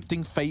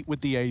tempting fate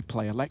with the A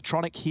play?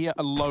 Electronic here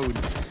alone.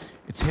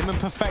 It's him and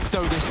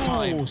Perfecto this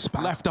time,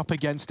 left up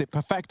against it.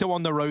 Perfecto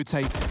on the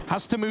rotate,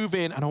 has to move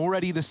in, and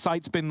already the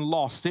site's been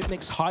lost.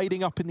 Sipnik's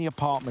hiding up in the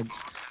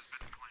apartments.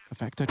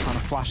 Perfecto trying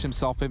to flash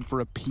himself in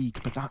for a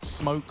peek, but that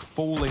smoke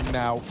falling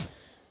now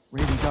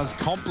really does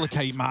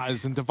complicate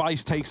matters, and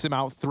Device takes him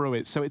out through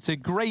it. So it's a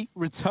great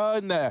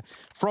return there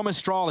from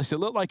Astralis. It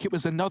looked like it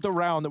was another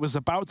round that was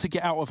about to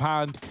get out of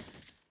hand.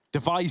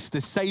 Device, the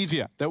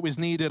savior that was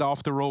needed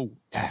after all.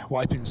 Yeah,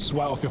 wiping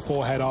sweat off your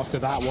forehead after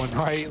that one,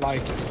 right?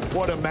 Like,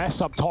 what a mess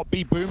up top.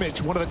 B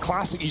Boomich, one of the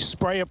classic, you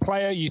spray a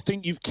player, you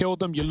think you've killed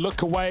them, you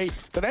look away,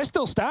 but they're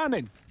still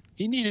standing.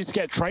 He needed to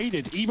get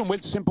traded, even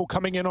with Simple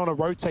coming in on a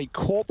rotate,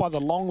 caught by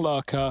the long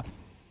lurker.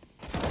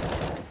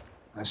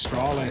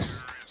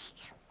 Astralis.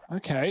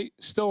 Okay,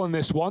 still in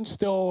this one,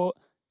 still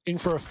in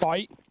for a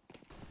fight.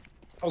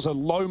 That was a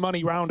low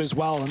money round as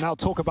well, and now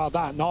talk about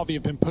that. Na'Vi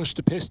have been pushed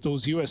to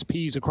pistols,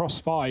 USPs across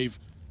 5.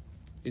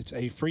 It's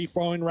a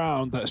free-flowing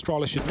round that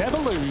Astralis should never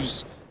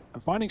lose,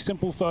 and finding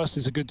Simple first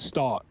is a good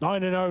start.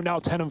 9-0, now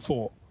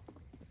 10-4.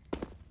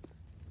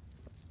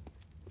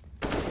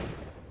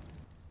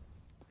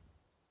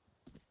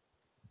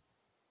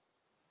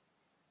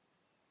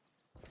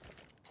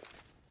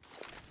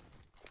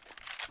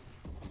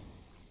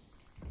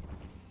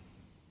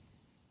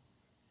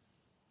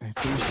 They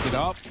boosted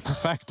up.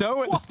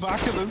 Perfecto at the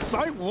back of the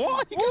site.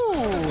 What? He gets a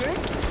dink.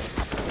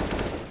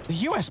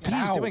 The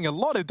USP is doing a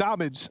lot of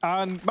damage,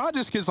 and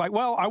Magisk is like,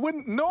 well, I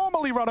wouldn't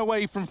normally run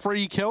away from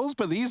free kills,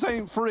 but these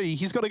ain't free.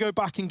 He's got to go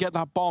back and get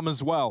that bomb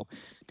as well,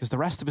 because the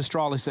rest of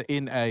Astralis are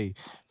in A.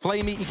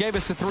 Flamey, he gave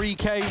us a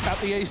 3K at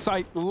the A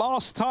site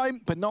last time,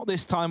 but not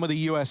this time with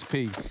a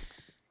USP.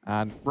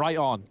 And right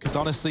on, because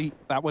honestly,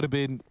 that would have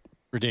been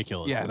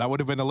ridiculous. Yeah, that would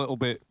have been a little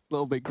bit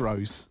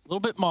gross. A little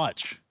bit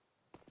much.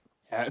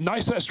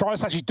 Nice that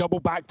Astralis actually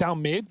doubled back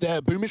down mid.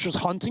 Boomich was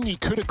hunting. He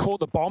could have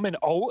caught the bomb in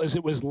ult as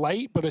it was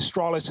late, but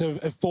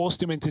Astralis have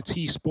forced him into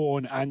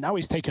T-spawn, and now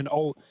he's taken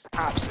ult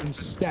apps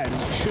instead.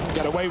 He shouldn't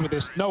get away with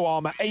this. No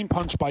armor, aim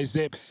punch by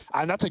Zip,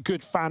 and that's a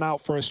good fan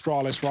out for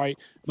Astralis, right?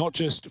 Not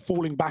just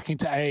falling back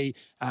into A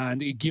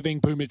and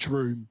giving Boomich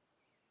room.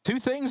 Two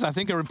things I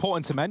think are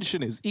important to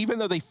mention is, even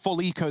though they full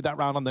ecoed that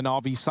round on the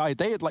Na'Vi side,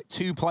 they had like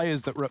 2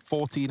 players that were at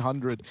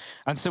 1,400.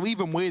 And so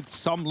even with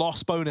some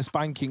loss bonus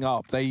banking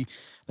up, they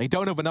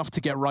don't have enough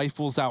to get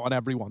rifles out on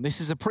everyone. This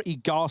is a pretty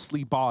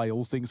ghastly buy,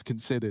 all things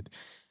considered.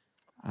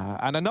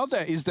 And another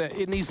is that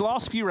in these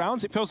last few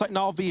rounds, it feels like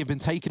Na'Vi have been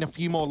taking a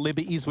few more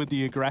liberties with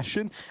the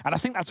aggression. And I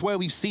think that's where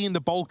we've seen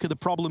the bulk of the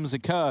problems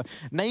occur.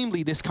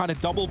 Namely, this kind of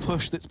double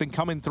push that's been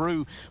coming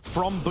through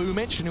from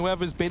Boomich and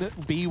whoever's been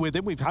at B with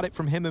him. We've had it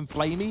from him and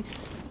Flamey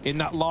in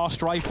that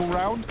last rifle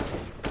round.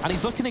 And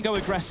he's looking to go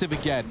aggressive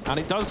again. And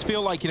it does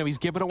feel like, you know, he's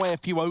given away a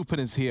few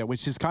openers here,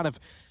 which has kind of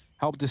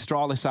helped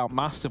Astralis out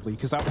massively,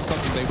 because that was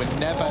something they were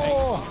never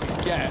able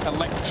to get.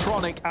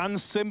 Electronic and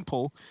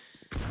Simple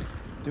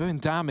doing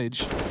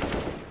damage.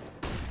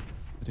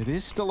 But it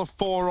is still a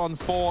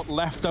 4-on-4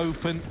 left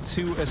open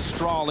to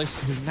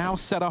Astralis, who now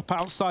set up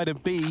outside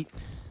of B.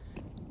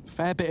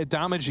 Fair bit of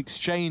damage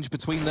exchange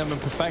between them and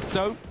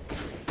Perfecto.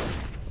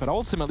 But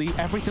ultimately,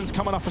 everything's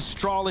coming off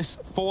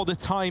Astralis for the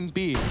time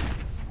being.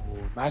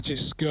 Magic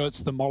skirts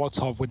the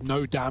Molotov with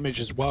no damage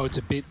as well. It's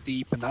a bit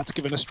deep, and that's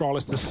given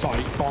Astralis the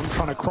sight. Bond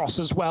trying to cross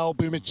as well.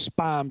 Boomage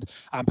spammed,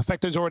 and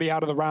Perfecto's already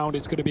out of the round.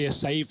 It's going to be a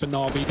save for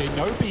Na'Vi. They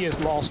know B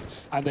is lost,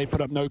 and they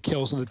put up no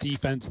kills on the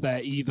defense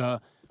there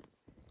either.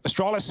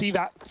 Astralis see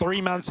that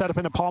three-man setup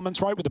in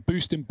apartments, right, with a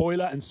boost in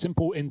boiler and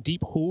simple in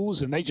deep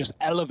halls, and they just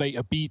elevate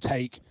a B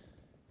take.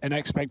 An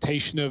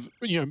expectation of,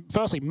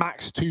 firstly,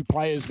 max 2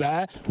 players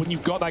there. When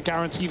you've got that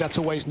guarantee, that's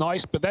always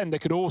nice. But then there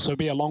could also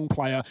be a long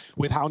player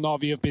with how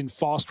Na'Vi have been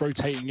fast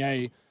rotating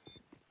A.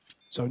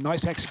 So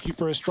nice execute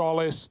for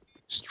Astralis.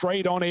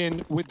 Straight on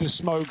in with the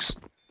smokes.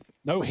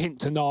 No hint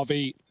to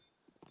Na'Vi.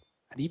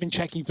 And even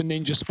checking for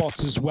ninja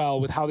spots as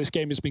well with how this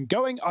game has been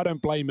going. I don't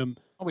blame him.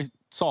 Well, we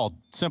saw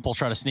Simple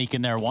try to sneak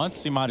in there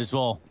once. You might as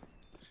well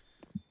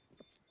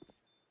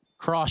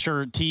cross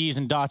your T's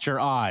and dot your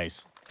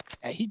I's.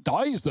 He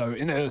dies, though,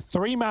 in a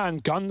 3-man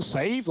gun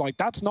save. Like,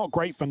 that's not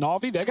great for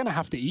Na'Vi. They're going to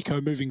have to eco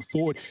moving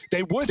forward.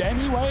 They would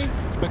anyway,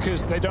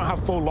 because they don't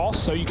have full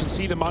loss, so you can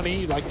see the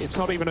money. Like, it's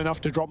not even enough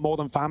to drop more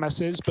than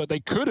FAMASs, but they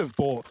could have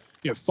bought,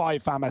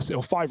 5 FAMASs,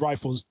 or 5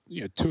 rifles,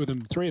 2 of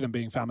them, 3 of them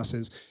being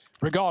FAMASs.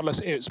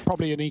 Regardless, it's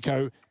probably an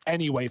eco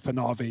anyway for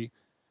Na'Vi.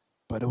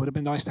 But it would have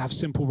been nice to have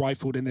Simple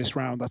rifled in this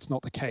round. That's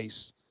not the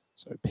case.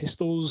 So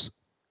pistols,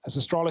 as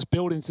Astralis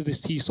build into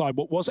this T side,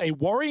 what was a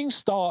worrying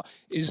start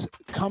is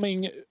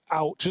coming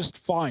out just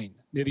fine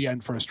near the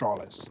end for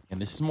Astralis.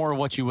 And this is more of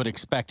what you would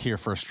expect here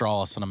for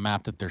Astralis on a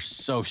map that they're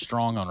so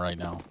strong on right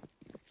now.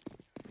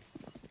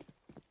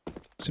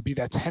 To be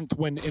their 10th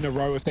win in a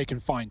row if they can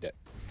find it.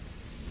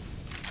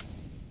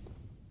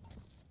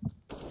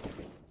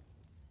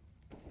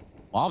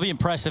 Well, I'll be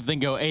impressed if they can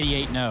go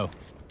 88-0.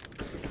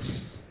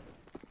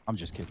 I'm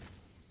just kidding.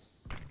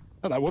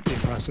 Oh, that would be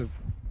impressive.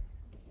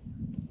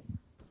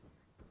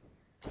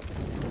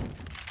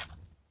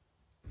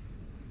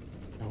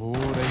 Oh,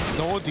 they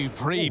saw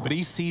Dupree, but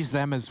he sees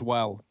them as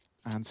well.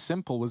 And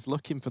Simple was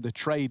looking for the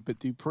trade, but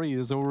Dupree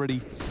has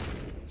already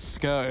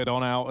skirted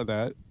on out of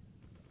there.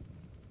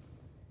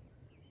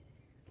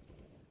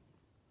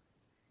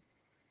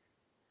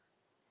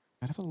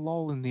 Bit of a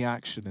lull in the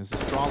action as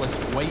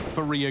Astralis wait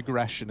for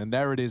re-aggression, and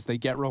there it is, they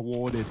get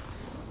rewarded.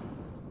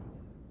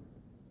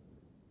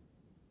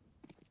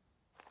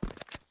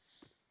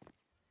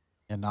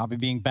 And Na'Vi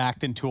being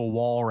backed into a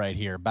wall right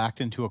here,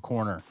 backed into a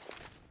corner.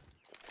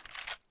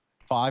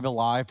 5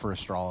 alive for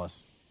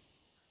Astralis.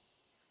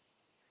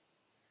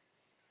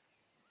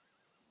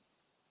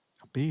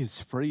 B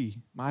is free.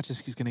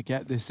 Magisk is going to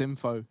get this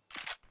info.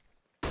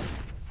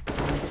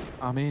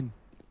 I'm in.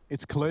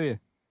 It's clear.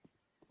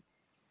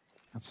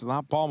 And so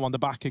that bomb on the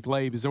back of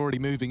Glaive is already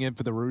moving in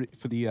for the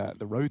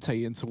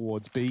rotating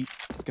towards B.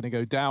 It's going to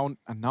go down,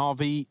 and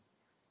Na'Vi,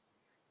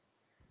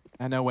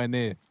 they're nowhere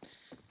near.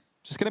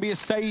 Just going to be a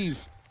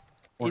save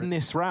in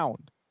this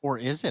round. Or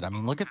is it? I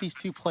mean, look at these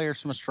 2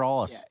 players from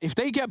Astralis. Yeah, if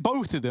they get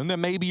both of them, then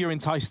maybe you're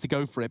enticed to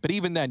go for it. But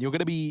even then, you're going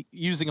to be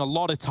using a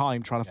lot of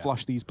time trying to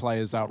flush these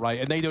players out,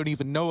 right? And they don't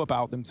even know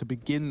about them to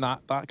begin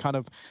that kind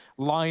of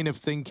line of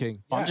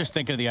thinking. Yeah. I'm just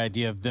thinking of the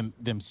idea of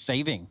them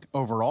saving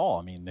overall.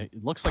 I mean,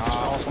 it looks like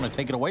Astralis want to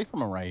take it away from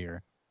them right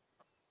here.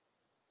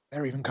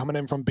 They're even coming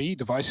in from B.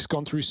 Device has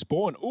gone through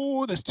spawn.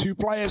 Oh, there's 2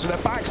 players with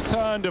their backs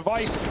turned.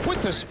 Device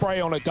with the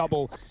spray on a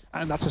double.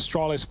 And that's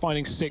Astralis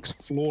finding 6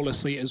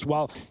 flawlessly as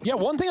well. Yeah,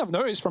 one thing I've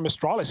noticed from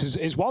Astralis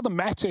is while the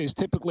meta is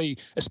typically,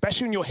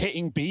 especially when you're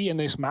hitting B in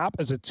this map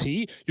as a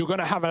T, you're going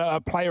to have a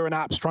player in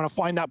apps trying to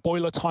find that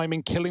boiler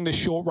timing, killing the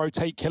short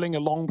rotate, killing a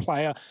long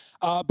player.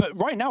 But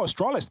right now,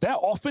 Astralis, they're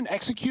often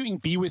executing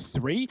B with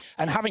 3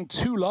 and having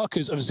 2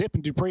 lurkers of Zip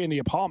and Dupree in the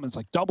apartments,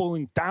 like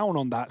doubling down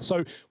on that.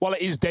 So while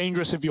it is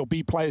dangerous if your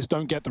B players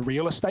don't get the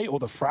real estate or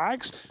the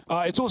frags,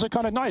 it's also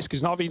kind of nice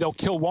because Na'Vi, they'll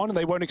kill one and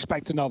they won't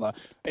expect another.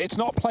 It's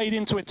not played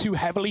into it too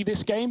heavily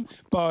this game,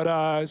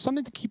 but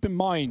something to keep in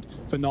mind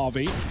for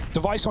Na'Vi.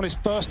 Device on his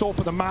first AWP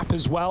of the map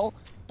as well,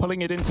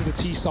 pulling it into the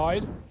T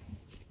side.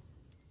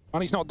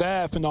 And he's not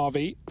there for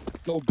Na'Vi.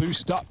 Little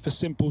boost up for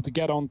Simple to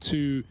get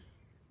onto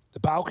the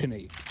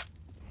balcony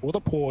or the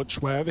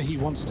porch, wherever he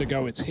wants to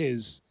go, it's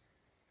his.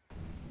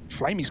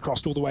 Flamey's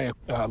crossed all the way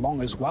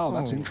along as well.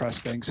 That's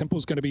interesting.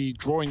 Simple's going to be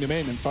drawing them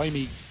in, and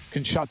Flamey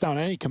can shut down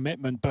any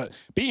commitment. But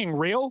being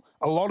real,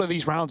 a lot of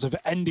these rounds have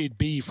ended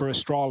B for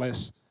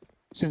Astralis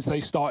since they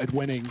started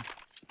winning.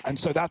 And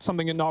so that's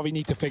something that Na'Vi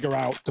need to figure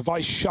out.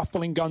 Device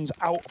shuffling guns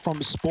out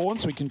from spawn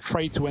so he can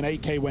trade to an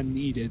AK when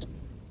needed.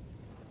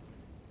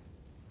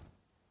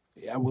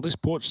 Yeah, will this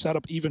porch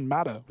setup even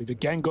matter? We've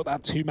again got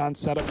that 2-man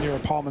setup near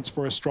apartments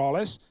for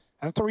Astralis.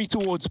 And 3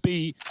 towards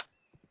B.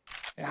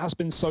 It has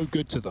been so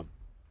good to them.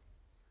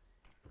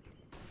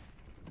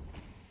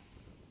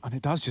 And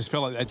it does just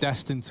feel like they're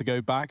destined to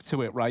go back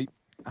to it, right?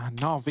 And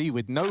Na'Vi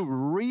with no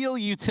real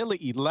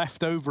utility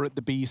left over at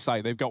the B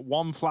site. They've got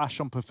 1 flash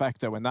on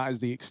Perfecto, and that is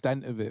the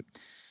extent of it.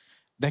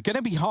 they're going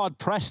to be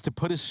hard-pressed to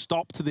put a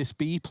stop to this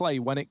B play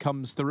when it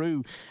comes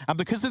through. And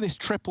because of this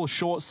triple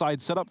short side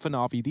setup for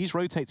Na'Vi, these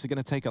rotates are going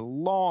to take a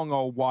long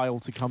old while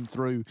to come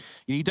through.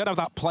 You don't have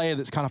that player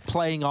that's kind of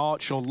playing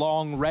arch or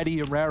long, ready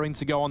and raring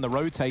to go on the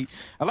rotate.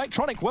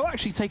 Electronic will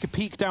actually take a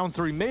peek down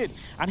through mid,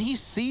 and he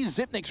sees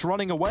Xyp9x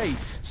running away.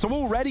 So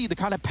already the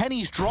kind of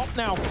pennies drop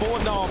now for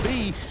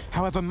Na'Vi.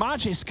 However,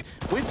 Magisk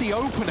with the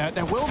opener,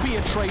 there will be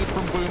a trade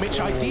from Boomich.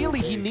 Ideally,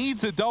 he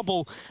needs a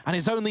double and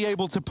is only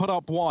able to put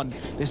up one.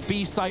 This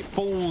B site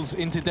falls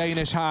into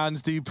Danish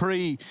hands.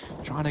 dupreeh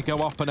trying to go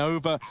up and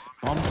over.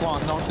 Bomb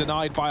plant not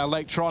denied by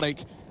Electronic.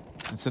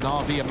 And so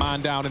Na'Vi a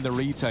man down in the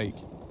retake.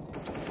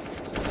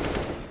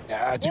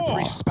 Yeah,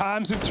 dupreeh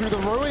spams him through the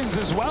ruins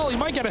as well. He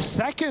might get a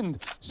second.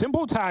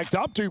 Simple tagged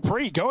up,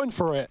 dupreeh going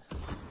for it.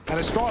 And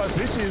Astralis,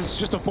 this is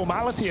just a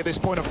formality at this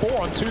point, a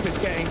 4-on-2 that's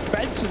getting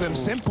fed to them.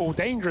 Simple,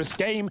 dangerous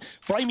game.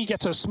 flamie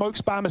gets a smoke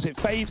spam as it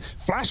fades.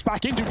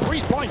 Flashback into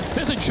dupreeh's blind.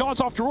 There's a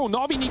chance after all.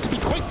 Na'Vi need to be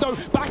quick though.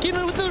 Back in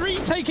with the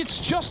retake. It's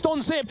just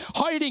on Zip.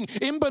 Hiding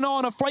in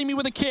banana. flamie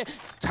with a kit.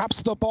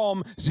 Taps the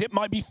bomb. Zip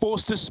might be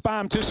forced to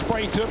spam, to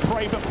spray, to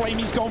pray, but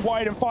flamie's gone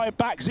wide and fired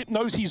back. Zip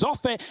knows he's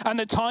off it, and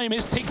the time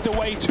is ticked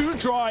away too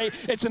dry.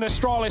 It's an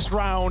Astralis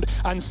round,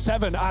 and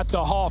 7 at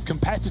the half.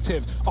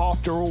 Competitive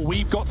after all.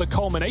 We've got the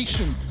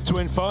culmination to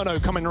Inferno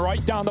coming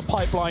right down the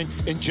pipeline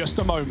in just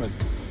a moment.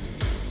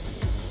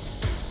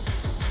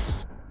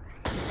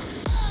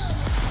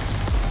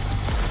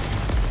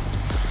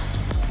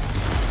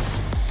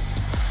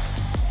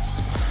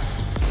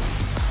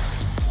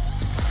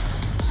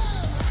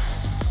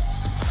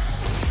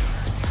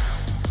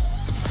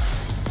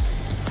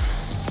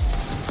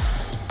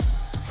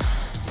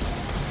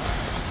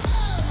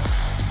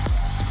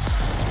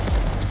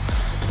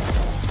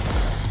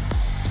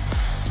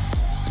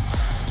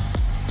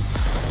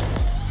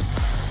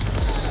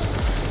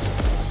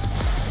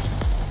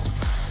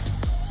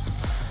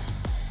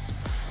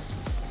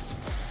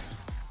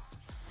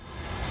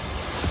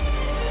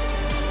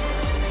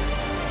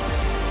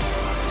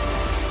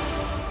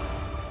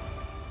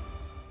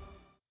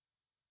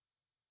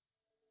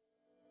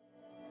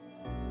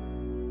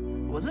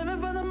 We're living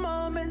for the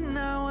moment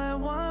now, we're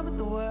one with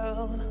the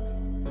world.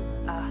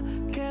 I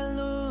can't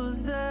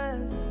lose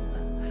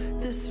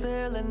this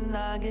feeling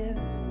I get.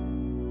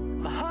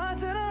 My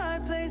heart's in the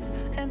right place,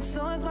 and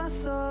so is my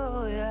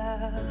soul,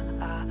 yeah.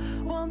 I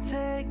won't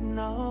take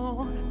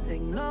no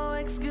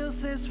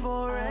excuses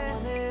for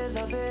it.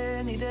 Love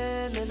it, need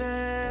it, live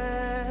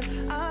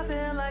it. I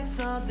feel like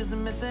something's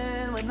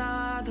missing when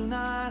I do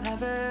not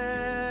have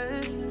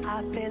it.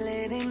 I feel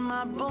it in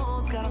my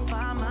bones, gotta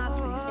find my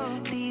space.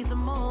 These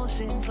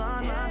emotions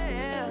on my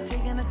face,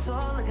 taking a toll,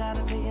 I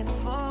gotta pay it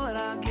forward.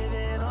 I'll give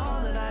it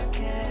all that I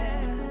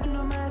can.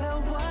 No matter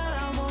what,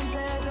 I won't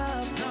let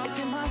up. It's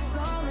in my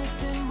soul,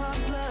 it's in my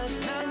blood,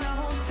 and I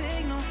won't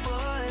take no for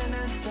an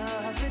answer.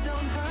 If it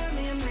don't hurt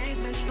me, it makes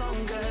me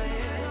stronger.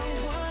 Yeah. No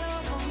what,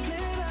 I won't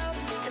let up.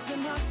 It's in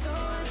my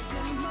soul, it's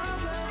in my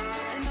blood,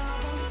 and I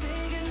won't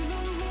take it no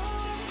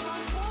more.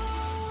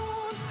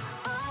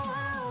 I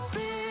won't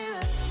be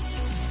there.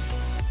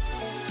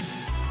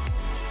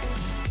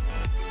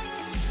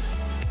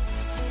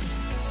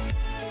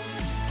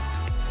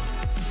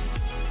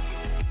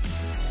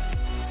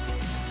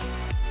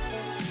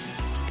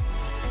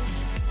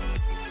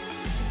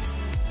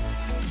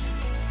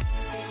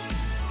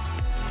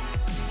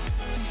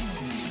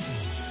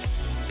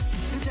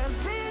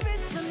 Just leave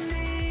it to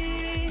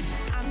me.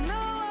 I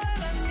know what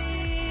I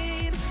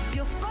need.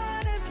 You'll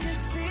find if you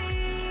see.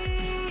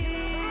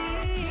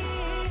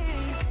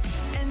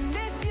 And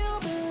if you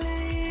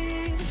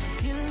believe,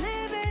 you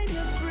live and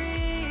you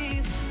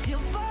breathe,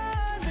 you'll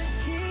find the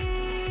key.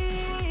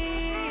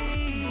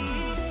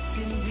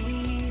 Lifting me,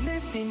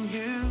 lifting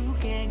you.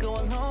 Can't go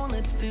alone,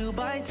 let's do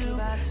by two.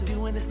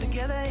 Doing this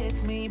together,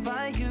 it's me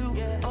by you.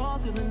 All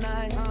through the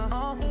night,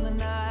 all through the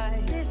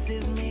night. This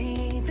is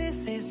me,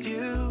 this is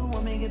you.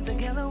 When we get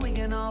together, we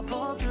can all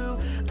pull through.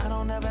 I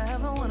don't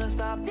ever wanna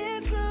stop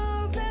this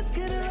groove. Let's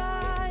get it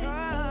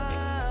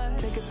right.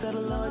 Take it to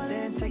the Lord,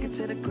 then take it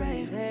to the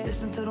grave.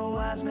 Listen to the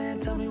wise man,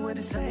 tell me what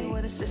he say.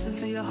 Listen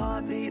to your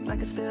heartbeat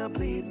like it still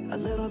bleed. A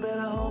little bit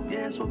of hope,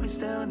 yeah, it's what we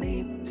still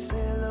need. Say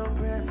a little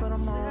prayer for the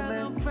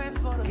moment.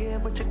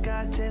 Give what you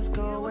got, just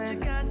go in.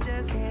 Can't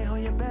hold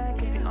you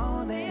back if you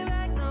own it.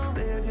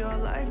 Live your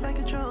life like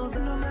you chose,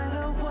 and no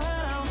matter what,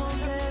 I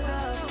won't let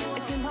up.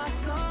 It's in my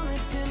soul,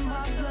 it's in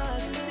my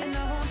blood, and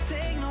I won't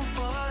take no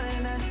for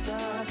an answer.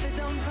 If it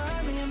don't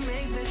hurt me, it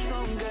makes me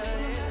stronger.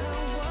 No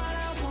what,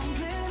 I won't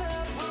let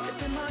up.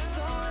 It's in my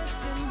soul,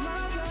 it's in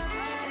my blood,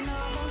 and I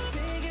won't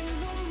take it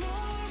no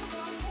more.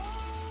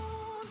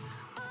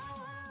 I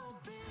won't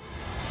be.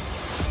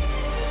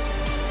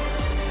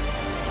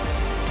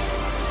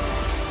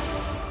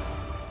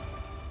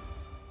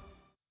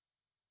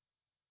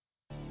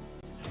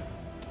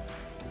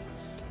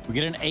 We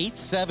get an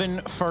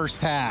 8-7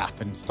 first half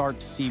and start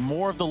to see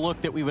more of the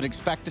look that we would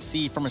expect to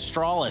see from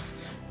Astralis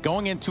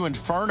going into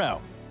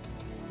Inferno.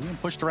 Being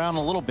pushed around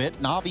a little bit.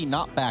 Na'Vi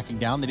not backing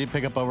down. They did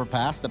pick up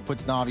overpass. That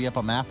puts Na'Vi up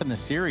a map in the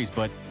series,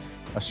 but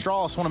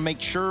Astralis want to make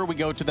sure we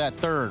go to that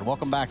third.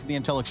 Welcome back to the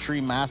Intel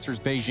Extreme Masters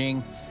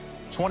Beijing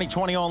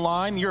 2020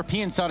 online. The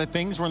European side of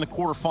things, we're in the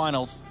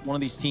quarterfinals. One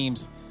of these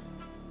teams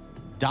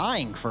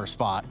dying for a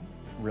spot,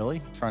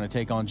 really, trying to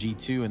take on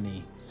G2 in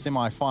the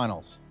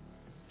semifinals.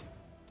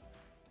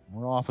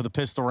 We're off with a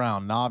pistol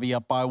round. Na'Vi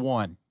up by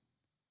 1.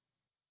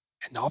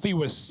 And Na'Vi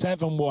was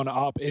 7-1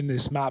 up in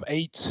this map,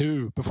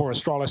 8-2, before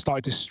Astralis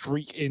started to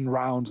streak in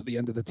rounds at the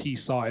end of the T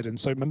side. And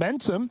so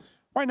momentum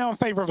right now in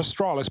favor of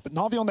Astralis, but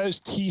Na'Vi on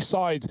those T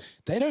sides,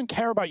 they don't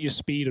care about your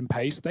speed and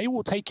pace. They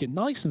will take it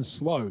nice and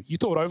slow. You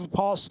thought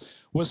Overpass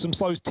was some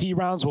slow T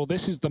rounds? Well,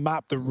 this is the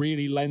map that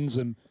really lends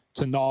them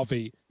to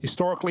Na'Vi.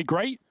 Historically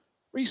great,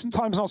 recent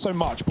times not so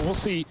much, but we'll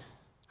see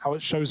how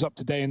it shows up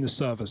today in the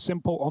server.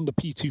 Simple on the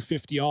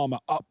P250 armor,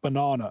 up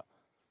banana.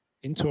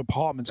 Into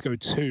apartments go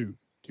 2.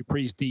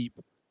 Dupree's deep.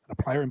 And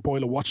a player in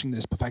Boiler watching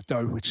this.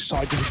 Perfecto, which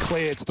side does it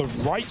clear? It's the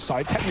right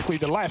side, technically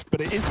the left, but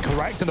it is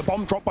correct. And the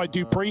bomb dropped by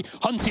Dupree,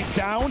 hunted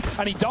down,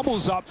 and he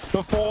doubles up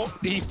before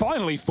he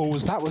finally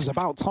falls. That was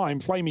about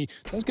time. Flamey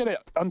does get it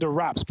under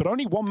wraps, but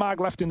only 1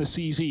 mag left in the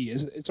CZ.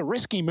 It's a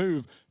risky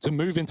move to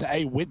move into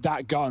A with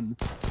that gun.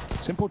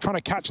 Simple trying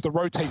to catch the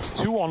rotates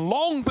 2 on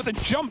long, but the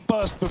jump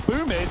burst for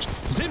Boomage.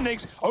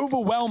 Zimnix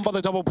overwhelmed by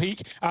the double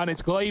peek, and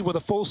it's Glaive with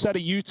a full set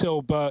of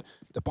util, but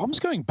the bomb's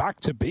going back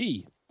to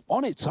B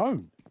on its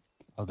own.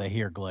 Oh, they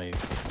hear Glaive.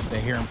 They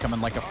hear him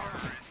coming like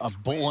a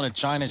bull in a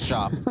china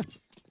shop.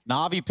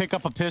 Na'Vi pick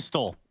up a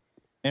pistol.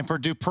 And for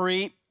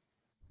Dupree,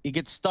 he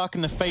gets stuck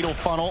in the fatal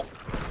funnel.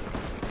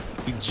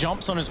 He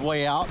jumps on his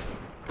way out.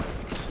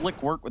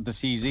 Slick work with the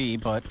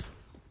CZ, but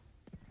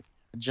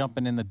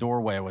jumping in the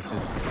doorway was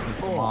his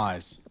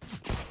demise.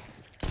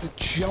 The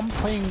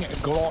jumping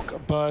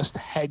Glock burst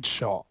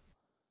headshot.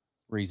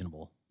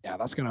 Reasonable. Yeah,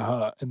 that's going to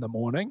hurt in the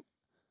morning.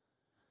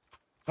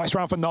 Nice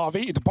round for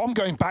Na'Vi. The bomb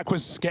going back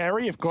was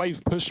scary. If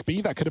Glaive pushed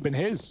B, that could have been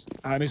his.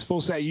 And his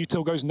full set of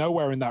util goes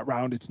nowhere in that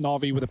round. It's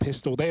Na'Vi with a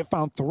pistol. They have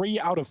found 3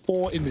 out of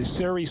 4 in this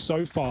series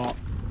so far.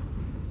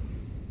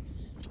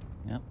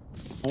 Yep.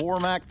 4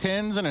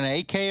 MAC-10s and an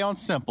AK on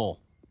Simple.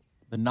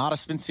 The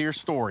Natus Vincere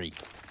story.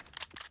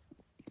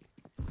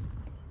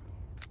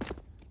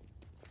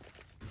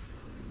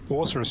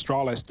 Force for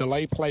Astralis.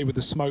 Delay play with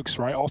the smokes,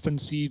 right? Often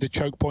see the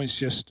choke points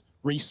just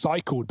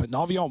recycled, but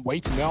Na'Vi aren't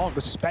waiting, they aren't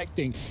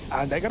respecting,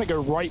 and they're going to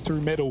go right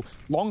through middle.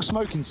 Long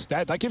smoke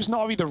instead. That gives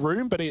Na'Vi the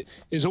room, but it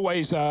is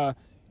always a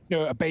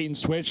bait and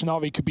switch.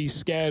 Na'Vi could be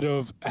scared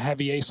of a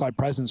heavy A-side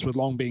presence with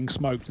long being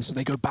smoked, and so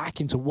they go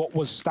back into what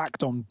was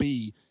stacked on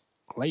B.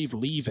 Glaive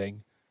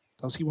leaving.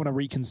 Does he want to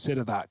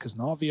reconsider that? Because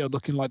Na'Vi are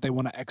looking like they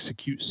want to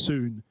execute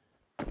soon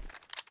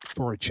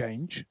for a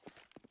change.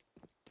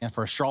 And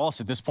for Astralis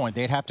at this point,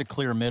 they'd have to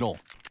clear middle.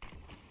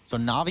 So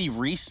Na'Vi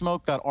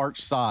re-smoked that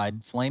arch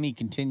side. Flamey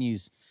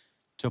continues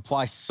to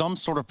apply some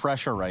sort of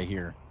pressure right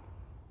here.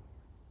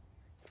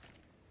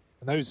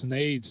 And those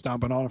nades down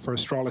banana for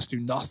Astralis do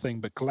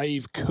nothing, but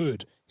Glaive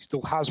could. He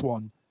still has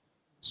one.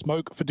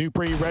 Smoke for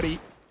Dupree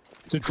ready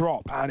to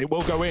drop, and it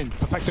will go in.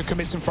 Perfecto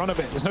commits in front of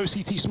it. There's no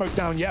CT smoke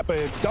down yet, but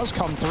it does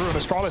come through, and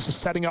Astralis is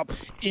setting up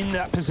in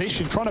that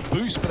position, trying to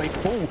boost, but they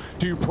fall.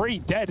 Dupree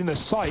dead in the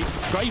sight.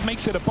 Glaive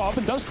makes it above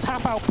and does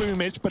tap out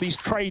Boomage, but he's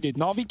traded.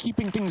 Na'Vi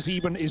keeping things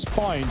even is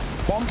fine.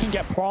 Bomb can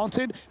get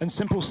planted, and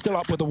Simple still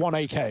up with the 1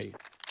 AK.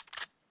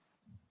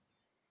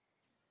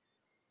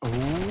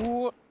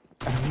 Ooh,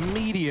 an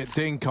immediate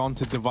dink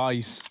onto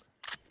Device.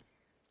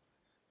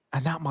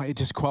 And that might have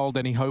just quelled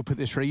any hope at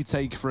this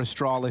retake for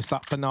Astralis.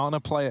 That banana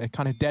player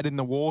kind of dead in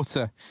the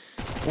water,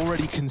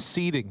 already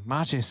conceding.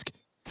 Magisk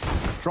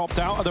dropped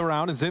out of the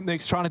round, and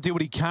Zimnik's trying to do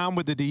what he can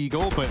with the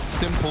Deagle, but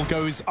Simple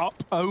goes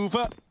up,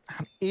 over,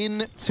 and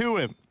into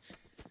him.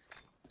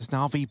 As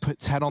Na'Vi put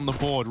 10 on the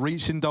board,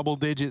 reaching double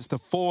digits. The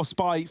force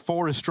bite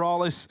for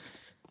Astralis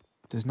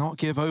does not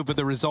give over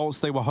the results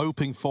they were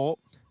hoping for.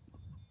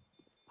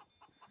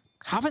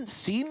 Haven't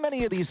seen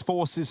many of these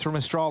forces from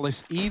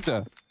Astralis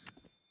either.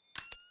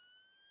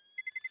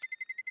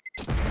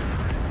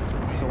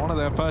 So one of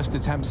their first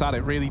attempts at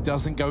it really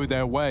doesn't go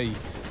their way.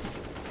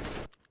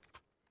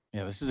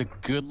 Yeah, this is a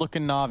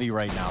good-looking Na'Vi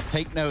right now.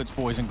 Take notes,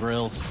 boys and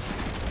grills.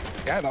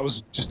 Yeah, that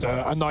was just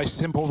a nice,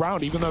 simple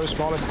round. Even though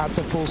Astralis had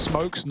the full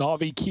smokes,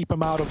 Na'Vi keep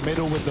them out of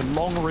middle with the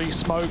long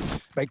re-smoke.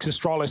 Makes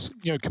Astralis,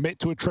 commit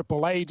to a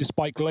AAA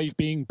despite Glaive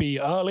being B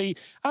early.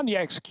 And the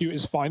execute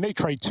is fine. They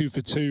trade 2 for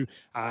 2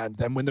 and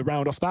then win the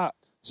round off that.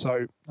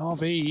 So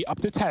Na'Vi up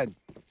to 10.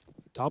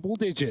 Double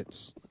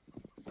digits.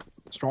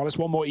 Astralis,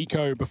 one more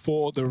eco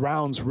before the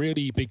rounds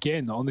really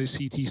begin on this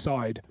CT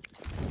side.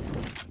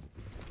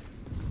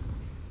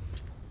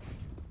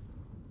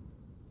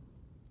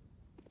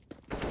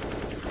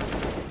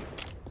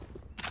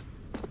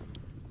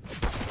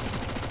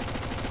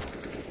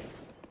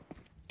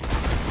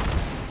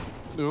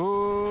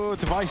 Ooh,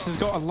 Device has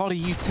got a lot of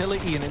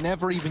utility and it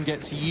never even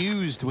gets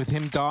used with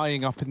him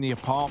dying up in the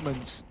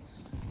apartments.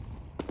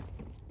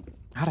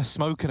 Had a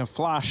smoke and a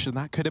flash, and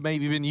that could have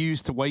maybe been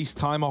used to waste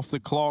time off the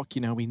clock.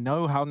 We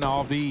know how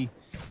Na'Vi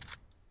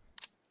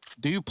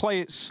do play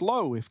it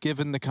slow if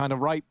given the kind of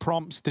right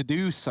prompts to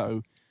do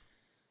so.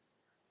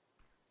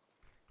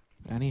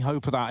 Any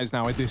hope of that is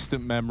now a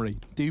distant memory.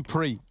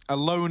 dupreeh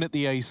alone at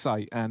the A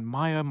site, and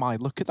my oh my,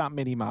 look at that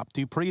mini-map.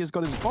 dupreeh has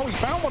got his... Oh, he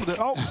found one of the...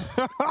 Oh!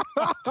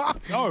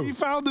 Oh. He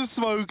found the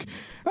smoke,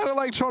 and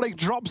Electronic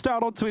drops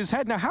down onto his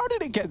head. Now, how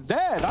did it get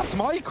there? That's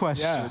my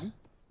question.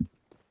 Yeah.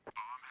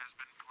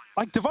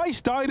 Like,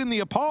 Device died in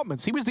the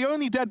apartments. He was the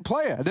only dead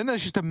player. And then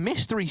there's just a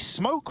mystery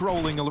smoke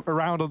rolling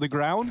around on the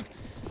ground.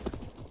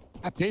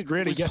 That did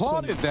really get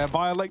planted there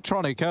by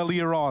Electronic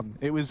earlier on.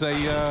 It was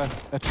a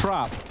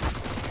trap.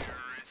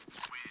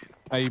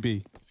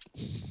 Maybe.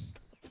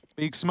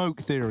 Big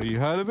smoke theory, you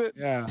heard of it?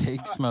 Yeah.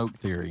 Big smoke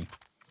theory.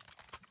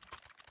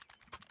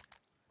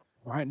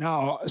 Right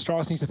now,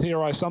 Astralis needs to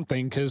theorize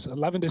something, because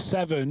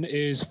 11-7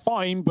 is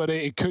fine, but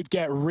it could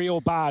get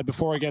real bad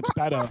before it gets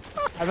better.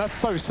 And that's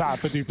so sad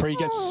for dupreeh. He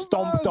gets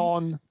stomped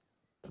on.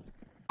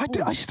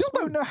 I still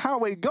don't know how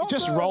it got It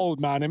just there. rolled,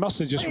 man. It must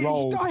have just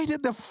rolled. He died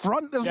at the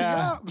front of the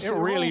apps. It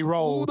really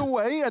rolled. All the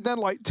way, and then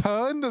like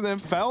turned, and then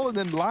fell, and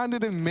then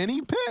landed in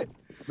mini pit.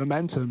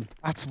 Momentum.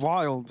 That's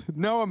wild.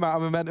 No amount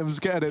of momentum's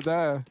getting it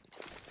there.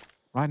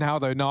 Right now,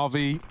 though,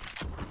 Na'Vi,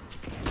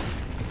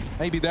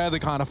 maybe they're the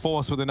kind of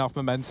force with enough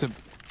momentum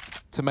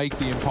to make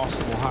the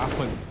impossible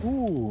happen.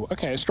 Ooh,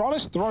 okay.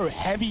 Astralis throw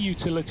heavy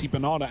utility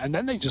banana, and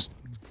then they just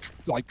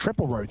like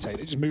triple rotate.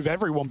 They just move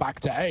everyone back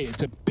to A.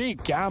 It's a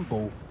big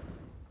gamble.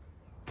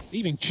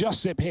 Even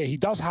just Zip here, he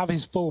does have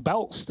his full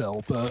belt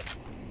still, but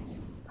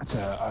that's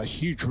a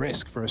huge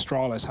risk for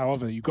Astralis.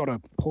 However, you've got to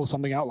pull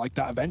something out like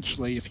that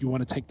eventually if you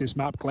want to take this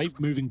map. Glaive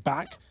moving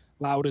back,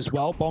 Loud as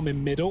well. Bomb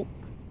in middle.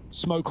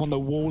 Smoke on the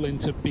wall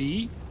into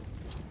B.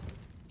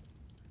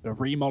 The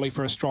re-molly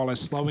for Astralis,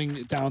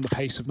 slowing down the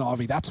pace of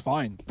Na'Vi. That's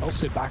fine. They'll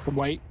sit back and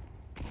wait.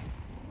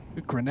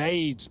 Good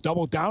grenades.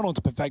 Double down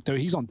onto Perfecto.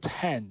 He's on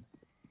 10.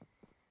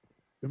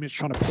 Gumit's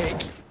trying to pick.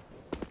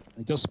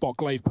 He does spot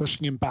Glaive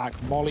pushing him back.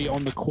 Molly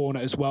on the corner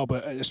as well,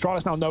 but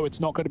Astralis now know it's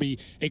not going to be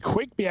a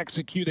quick B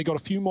execute. They got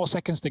a few more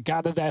seconds to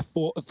gather their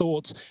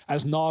thoughts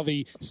as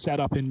Na'Vi set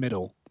up in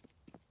middle.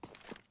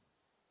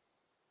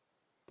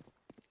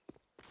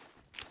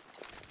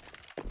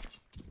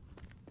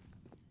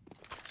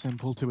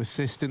 Simple to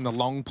assist in the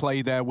long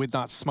play there with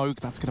that smoke.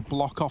 That's going to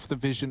block off the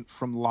vision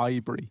from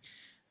Library.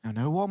 Now,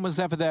 no one was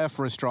ever there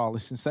for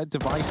Astralis. Instead,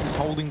 Device is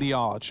holding the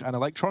arch, and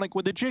Electronic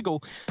with a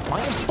jiggle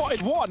might have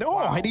spotted one. Oh,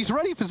 wow. And he's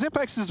ready for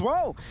Zipex as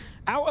well.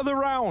 Out of the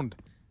round.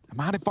 A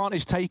man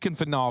advantage taken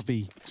for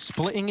Na'Vi.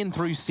 Splitting in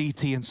through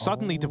CT, and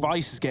suddenly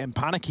Device is getting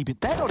panicky,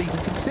 but they're not even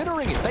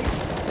considering it.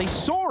 They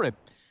saw him.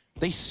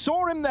 They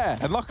saw him there,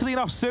 and luckily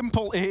enough,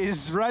 Simple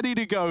is ready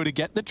to go to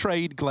get the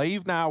trade.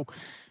 Glaive now,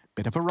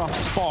 bit of a rough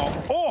spot.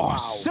 Oh, wow.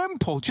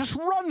 Simple just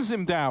runs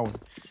him down.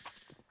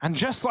 And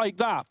just like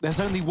that,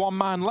 there's only one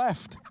man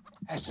left.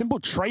 Simple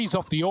trades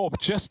off the orb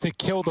just to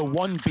kill the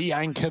 1B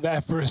anchor there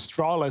for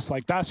Astralis.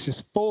 Like, that's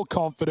just full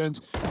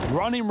confidence,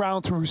 running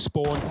round through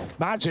spawn.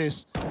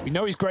 Magis, we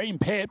know he's great in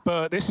pit,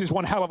 but this is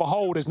one hell of a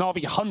hold as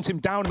Na'Vi hunt him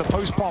down in the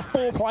post path.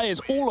 4 players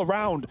all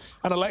around.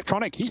 And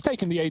Electronic, he's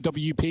taken the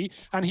AWP,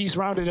 and he's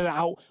rounded it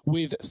out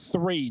with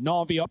 3.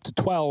 Na'Vi up to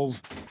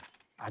 12.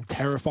 And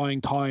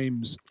terrifying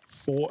times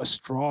for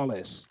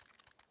Astralis.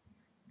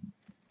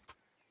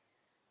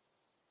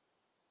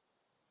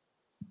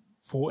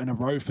 4 in a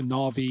row for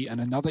Na'Vi, and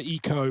another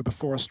eco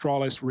before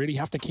Astralis really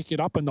have to kick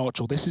it up a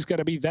notch, or this is going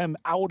to be them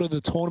out of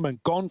the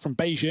tournament, gone from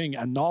Beijing,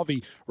 and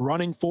Na'Vi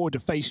running forward to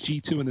face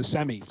G2 in the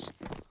semis.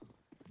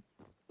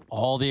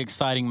 All the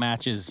exciting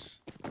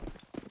matches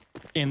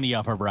in the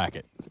upper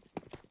bracket.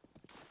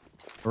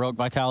 Heroic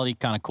Vitality,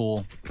 kind of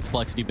cool.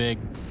 Complexity big.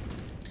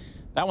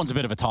 That one's a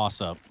bit of a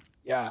toss-up.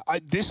 Yeah,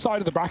 this side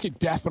of the bracket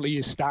definitely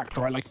is stacked,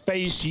 right? Like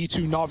FaZe,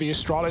 G2, Na'Vi,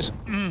 Astralis.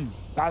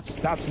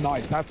 That's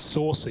nice. That's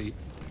saucy.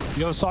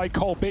 The other side,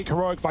 Cole, big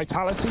Heroic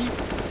Vitality.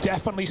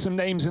 Definitely some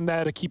names in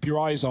there to keep your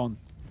eyes on.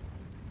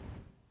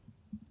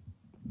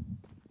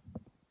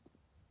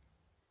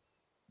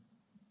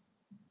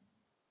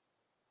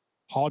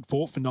 Hard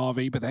fought for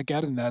Na'Vi, but they're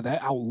getting there.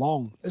 They're out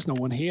long. There's no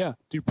one here.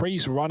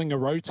 dupreeh's running a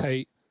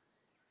rotate.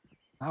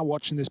 Now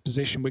watching this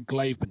position with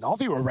Glaive, but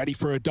Na'Vi were ready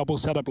for a double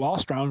setup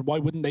last round. Why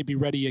wouldn't they be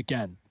ready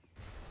again?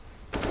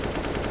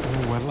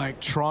 Oh,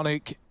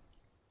 Electronic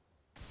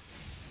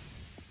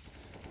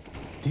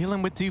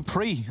dealing with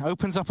dupreeh.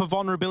 Opens up a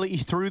vulnerability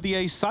through the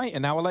A site,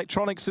 and now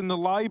Electronic's in the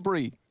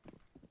library.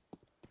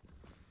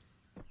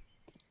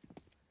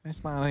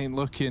 This man ain't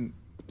looking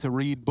to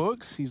read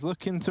books. He's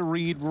looking to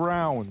read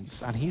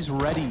rounds, and he's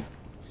ready.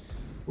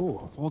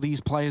 Ooh, for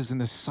these players in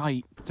the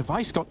site.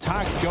 Device got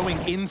tagged going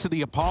into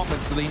the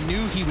apartment, so they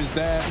knew he was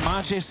there.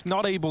 Magis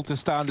not able to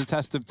stand the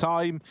test of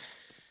time.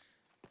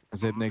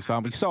 As Ibnix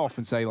fan, we so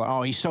often say, like,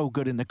 oh, he's so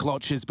good in the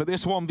clutches, but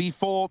this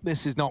 1v4,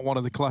 this is not one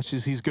of the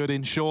clutches he's good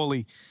in,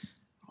 surely.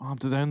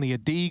 Armed with only a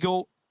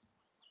deagle.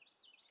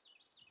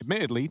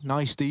 Admittedly,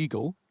 nice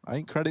deagle. I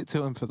ain't credit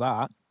to him for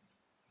that.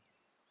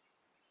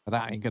 But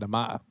that ain't gonna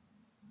matter.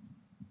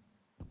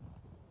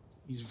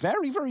 He's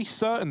very, very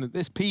certain that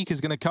this peak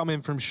is gonna come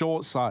in from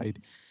short side.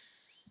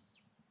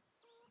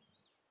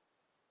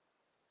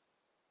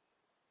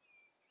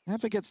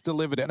 Never gets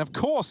delivered it. And of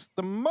course,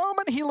 the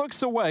moment he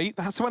looks away,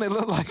 that's when it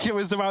looked like it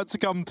was about to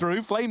come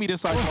through. Flamey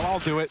decides, well, I'll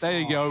do it. There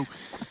you go.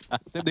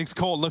 Zipnik's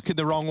caught looking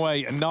the wrong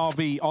way. And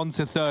Na'Vi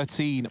onto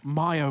 13.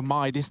 My, oh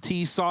my, this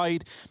T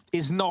side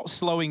is not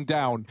slowing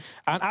down.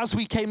 And as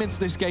we came into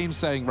this game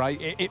saying, right,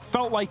 it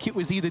felt like it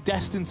was either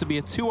destined to be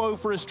a 2-0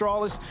 for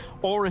Astralis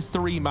or a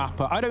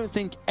 3-mapper. I don't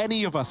think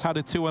any of us had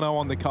a 2-0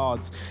 on the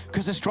cards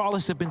because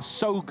Astralis have been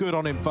so good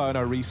on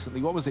Inferno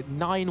recently. What was it?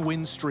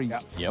 9-win streak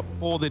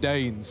for the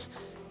Danes.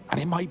 And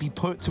it might be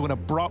put to an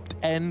abrupt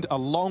end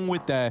along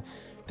with their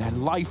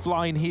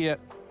lifeline here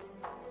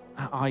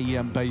at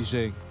IEM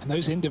Beijing. And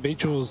those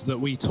individuals that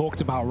we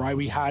talked about, right?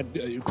 We had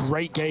a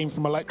great game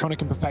from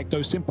Electronic and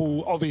Perfecto.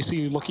 Simple,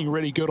 obviously looking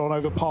really good on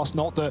Overpass.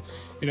 Not that,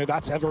 you know,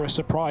 that's ever a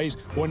surprise.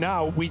 Well,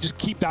 now we just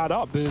keep that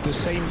up. The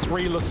same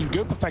three looking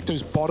good.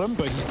 Perfecto's bottom,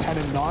 but he's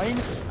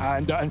 10-9.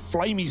 And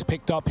Flamey's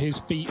picked up his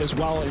feet as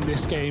well in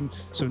this game.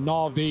 So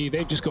Na'Vi,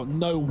 they've just got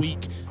no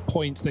weak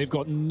points. They've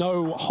got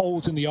no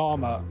holes in the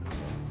armor.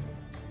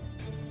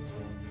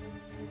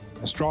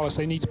 Astralis,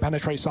 they need to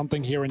penetrate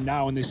something here and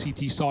now in this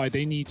CT side.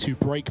 They need to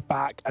break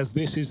back, as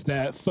this is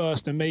their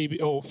first and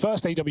maybe, or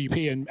first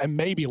AWP and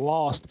maybe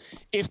last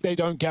if they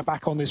don't get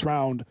back on this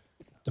round.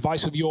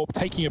 Device with the AWP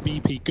taking a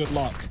BP. Good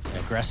luck.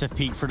 Aggressive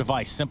peek for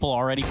Device. Simple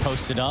already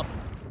posted up.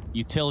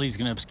 Utility's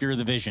going to obscure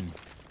the vision.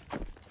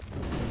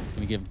 It's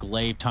going to give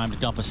Glaive time to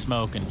dump a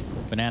smoke, and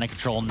banana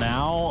control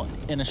now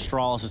in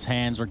Astralis'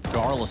 hands,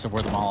 regardless of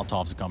where the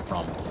Molotovs have come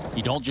from.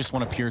 You don't just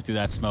want to peer through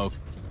that smoke.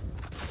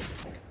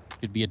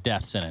 Could be a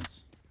death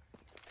sentence.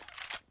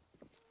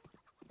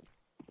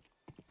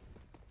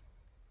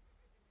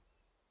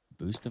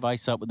 Boost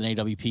Device up with an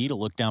AWP to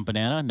look down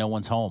banana. No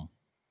one's home.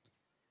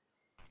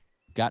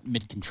 Got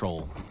mid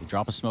control. They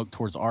drop a smoke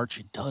towards Arch.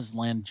 It does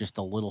land just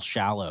a little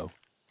shallow.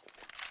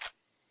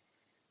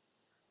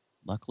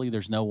 Luckily,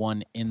 there's no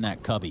one in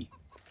that cubby.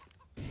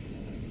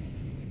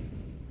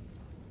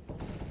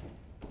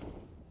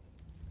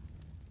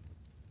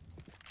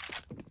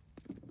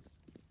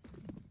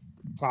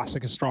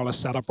 Classic Astralis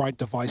setup, right?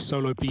 Device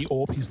solo B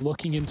AWP. He's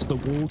looking into the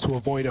wall to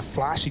avoid a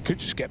flash. He could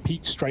just get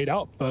peeked straight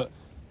up, but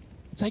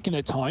taking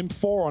their time.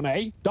 4 on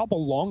A,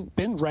 double long,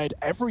 been read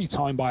every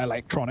time by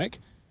Electronic,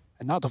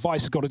 and now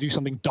Device has got to do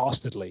something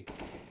dastardly.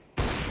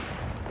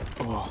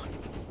 Oh.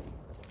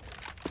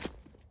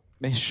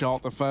 Missed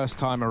shot the first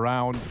time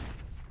around.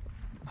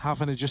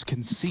 Having to just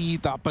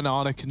concede that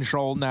banana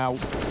control now.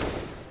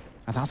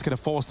 And that's going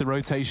to force the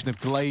rotation of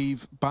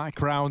Glaive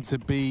back round to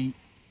B.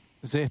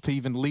 Zip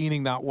even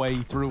leaning that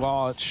way through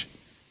Arch.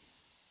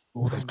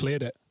 Oh, they've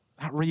cleared it.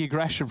 That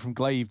re-aggression from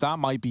Glaive, that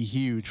might be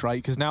huge, right?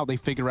 Because now they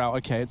figure out,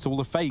 okay, it's all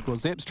a fake. Well,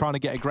 Zip's trying to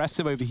get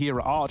aggressive over here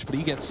at Arch, but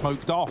he gets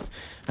smoked off.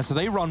 And so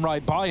they run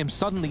right by him.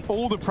 Suddenly,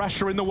 all the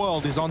pressure in the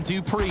world is on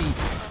Dupree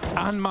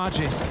and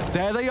Magisk.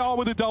 There they are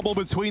with a double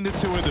between the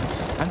two of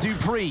them. And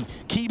Dupree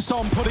keeps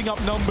on putting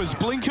up numbers.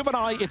 Blink of an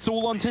eye, it's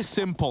all onto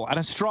Simple. And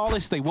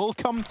Astralis, they will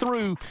come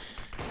through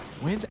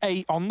with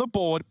 8 on the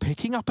board,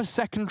 picking up a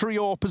secondary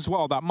AWP as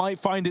well. That might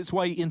find its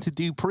way into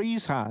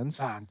Dupree's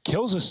hands. Man,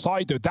 kills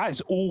aside though, that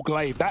is all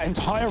Glaive. That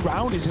entire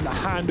round is in the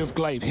hand of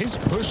Glaive. His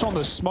push on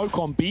the smoke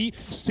on B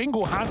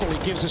single-handedly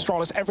gives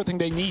Astralis everything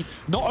they need.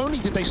 Not only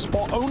did they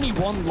spot only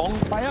one long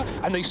player,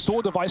 and they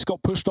saw Device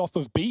got pushed off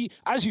of B,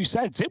 as you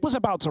said, Zip was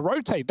about to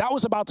rotate. That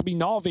was about to be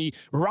Na'Vi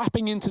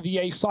wrapping into the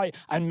A site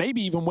and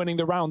maybe even winning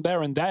the round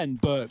there and then,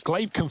 but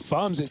Glaive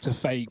confirms it to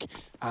fake.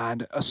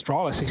 And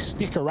Astralis, they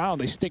stick around,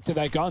 they stick to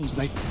their guns,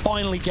 and they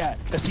finally get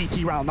a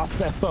CT round. That's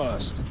their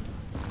first.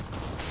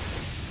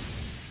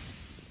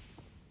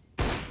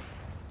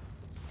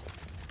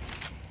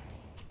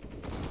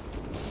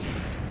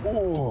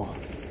 Oh.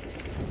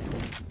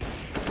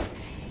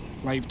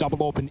 Glaive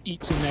double open,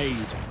 eats a nade.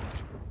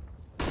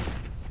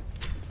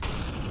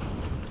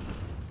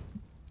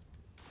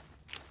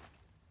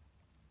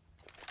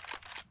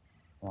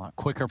 A lot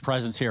quicker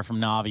presence here from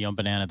Na'Vi on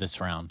banana this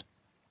round.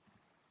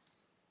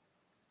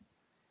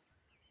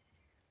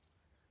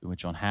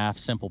 Which on half,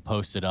 Simple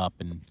posted up,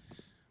 and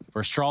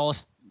for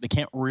Astralis, they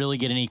can't really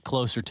get any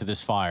closer to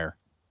this fire.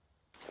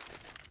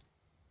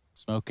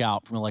 Smoke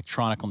out from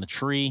Electronic on the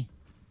tree.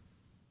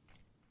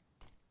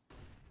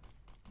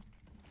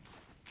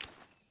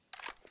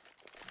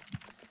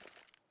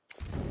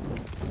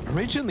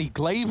 Originally,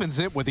 Glaive and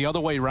Zip were the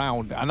other way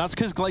round, and that's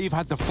because Glaive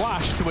had the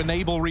flash to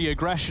enable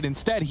re-aggression.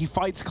 Instead, he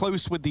fights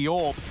close with the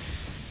AWP.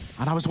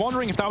 And I was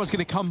wondering if that was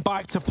going to come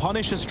back to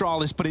punish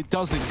Astralis, but it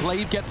doesn't.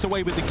 Glaive gets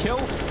away with the kill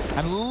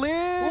and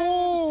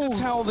lives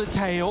to tell the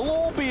tale,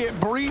 albeit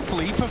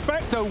briefly.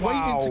 Perfecto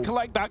waiting to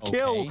collect that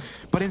kill,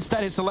 but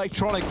instead it's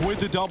Electronic with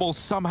the double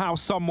somehow,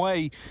 some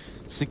way,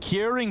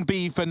 securing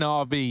B for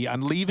Na'Vi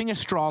and leaving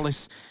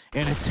Astralis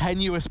in a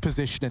tenuous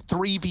position, a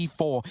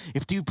 3v4.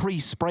 If Dupree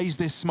sprays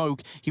this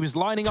smoke, he was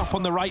lining up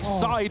on the right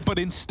side, but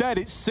instead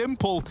it's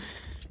Simple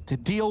to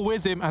deal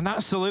with him, and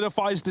that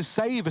solidifies the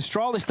save.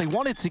 Astralis, they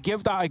wanted to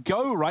give that a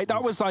go, right?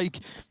 That was like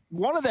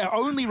one of their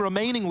only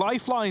remaining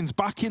lifelines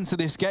back into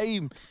this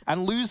game,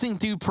 and losing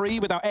Dupree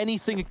without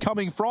anything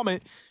coming from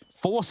it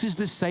forces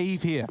the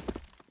save here.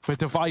 for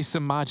Device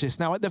and Magis.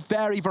 Now, at the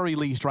very, very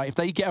least, right, if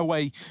they get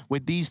away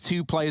with these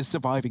two players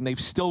surviving, they've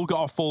still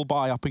got a full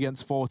buy up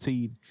against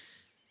 14.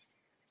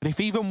 But if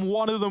even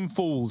one of them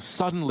falls,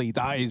 suddenly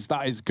that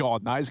is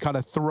gone. That is kind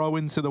of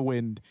thrown to the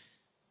wind,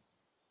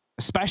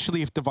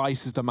 especially if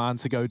Device is the man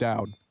to go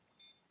down.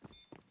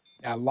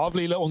 Yeah,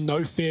 lovely little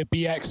no fear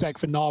BXX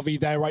for Na'Vi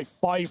there, right?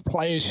 5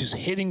 players just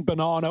hitting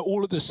banana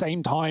all at the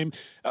same time.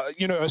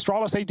 You know,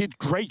 Astralis, they did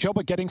great job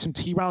of getting some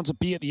T rounds of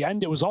B at the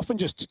end. It was often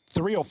just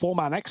 3 or 4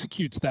 man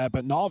executes there,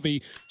 but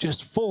Na'Vi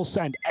just full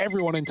send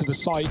everyone into the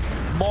site.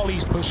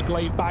 Molly's pushed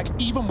Glaive back,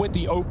 even with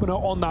the opener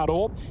on that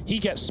orb. He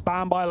gets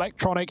spammed by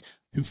Electronic,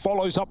 who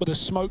follows up with a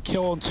smoke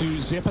kill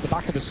onto Zip at the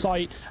back of the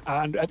site.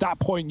 And at that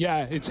point,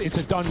 yeah, it's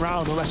a done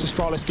round unless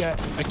Astralis get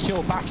a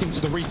kill back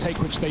into the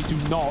retake, which they do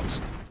not.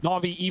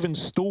 Na'Vi even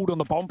stalled on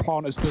the bomb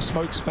plant as the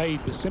smokes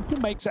fade, but Simple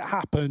makes it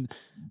happen.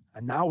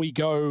 And now we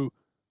go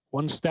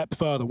one step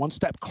further, one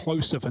step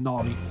closer for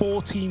Na'Vi,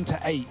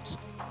 14-8.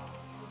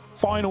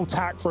 Final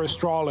tack for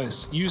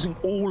Astralis, using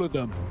all of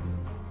them,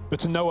 but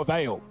to no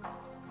avail.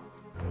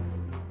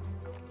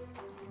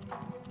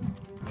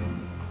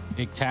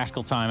 Big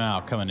tactical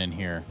timeout coming in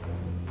here.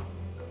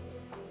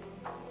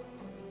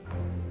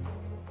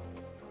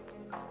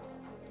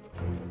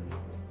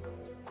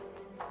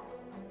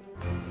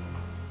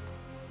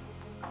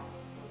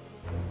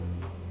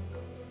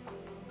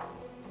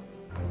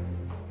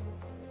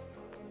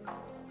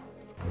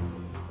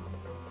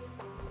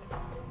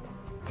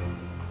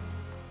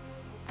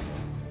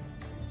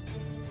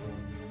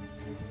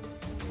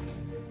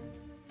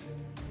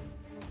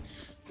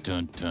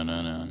 Dun, dun,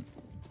 dun, dun.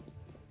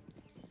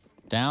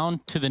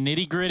 Down to the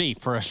nitty-gritty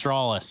for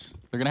Astralis.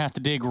 They're going to have to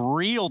dig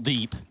real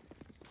deep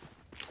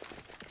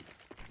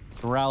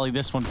to rally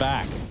this one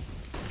back.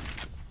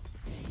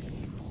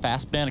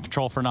 Fast banana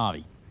control for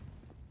Na'Vi.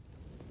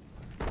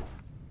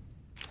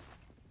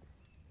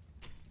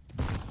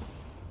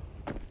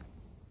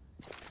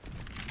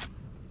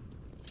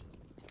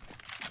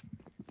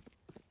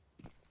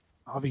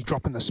 Na'Vi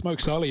dropping the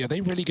smokes earlier. Are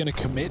they really going to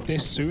commit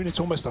this soon? It's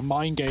almost a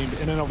mind game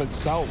in and of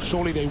itself.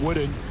 Surely they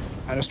wouldn't.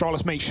 And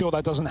Astralis makes sure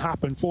that doesn't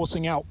happen,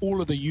 forcing out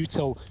all of the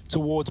util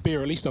towards B,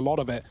 or at least a lot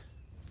of it.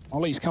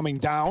 Ollie's coming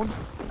down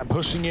and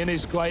pushing in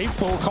his Glaive.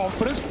 Full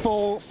confidence,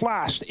 full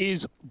flashed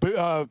is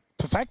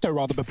Perfecto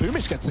rather, but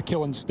Boomich gets the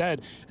kill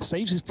instead.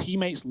 Saves his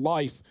teammate's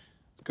life.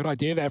 Good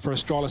idea there for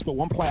Astralis, but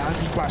one player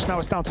anti-flash. Now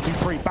it's down to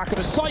Dupree. Back of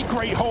the site,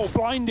 great hole,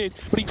 blinded,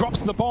 but he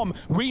drops the bomb.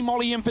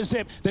 Re-molly in for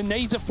Zip. The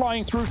nades are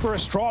flying through for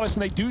Astralis,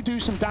 and they do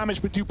some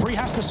damage, but Dupree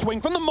has to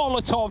swing from the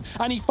Molotov,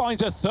 and he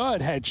finds a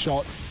third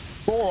headshot.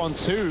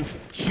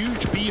 4-on-2.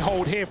 Huge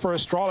B-hold here for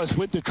Astralis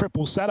with the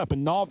triple setup,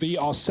 and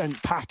Na'Vi are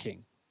sent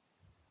packing.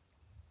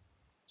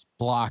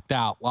 Blocked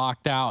out,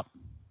 locked out.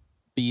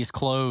 B is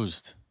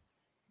closed.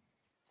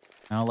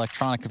 Now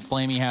Electronic and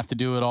Flamey have to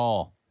do it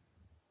all.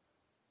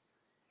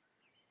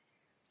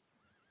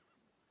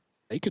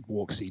 They could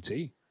walk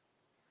CT.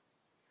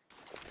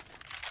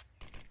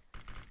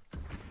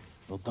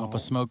 They'll dump a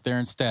smoke there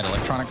instead.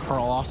 Electronic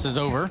cross is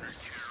over.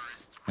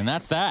 And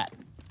that's that.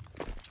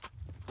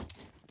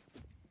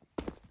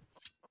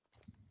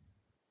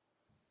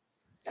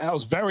 That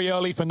was very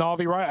early for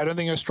Na'Vi, right? I don't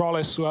think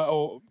Astralis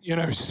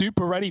were,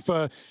 super ready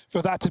for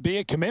that to be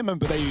a commitment,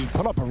 but they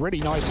put up a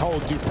really nice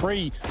hold.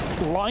 Dupree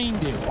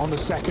blinded on the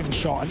second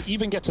shot and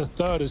even gets a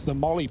third as the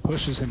molly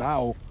pushes him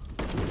out.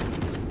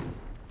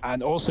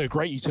 And also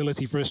great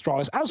utility for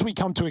Astralis, as we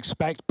come to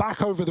expect,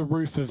 back over the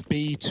roof of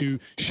B to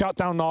shut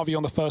down Na'Vi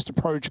on the first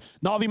approach.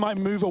 Na'Vi might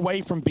move away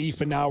from B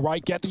for now,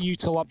 right? Get the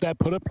util up there,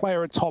 put a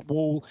player at top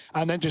wall,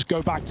 and then just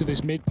go back to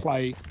this mid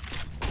play.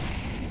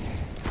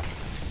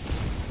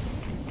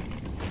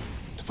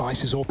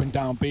 Device is open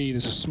down B.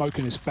 There's a smoke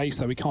in his face,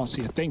 though. We can't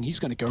see a thing. He's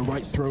going to go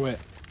right through it.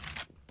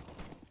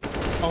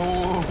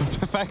 Oh,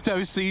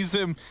 Perfecto sees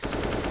him.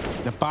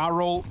 The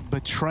barrel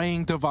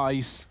betraying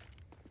Device.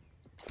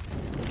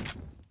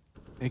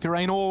 Bigger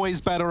ain't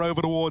always better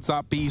over towards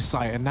that B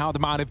site, and now the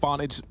man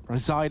advantage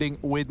residing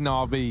with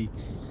Na'Vi.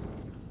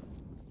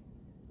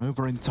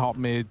 Over in top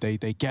mid, they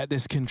get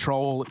this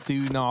control,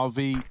 do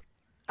Na'Vi.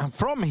 And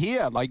from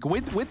here, like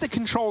with the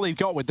control they've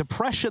got, with the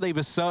pressure they've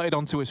asserted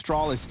onto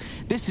Astralis,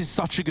 this is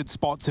such a good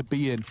spot to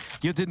be in.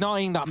 You're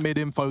denying that mid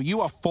info. You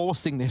are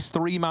forcing this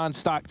 3-man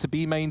stack to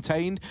be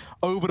maintained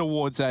over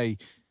towards A.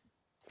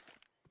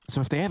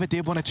 So if they ever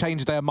did want to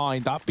change their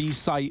mind, that B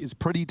site is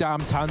pretty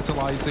damn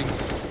tantalizing.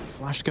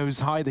 Flash goes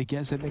high, they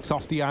get Zipnix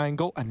off the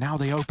angle, and now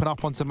they open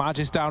up onto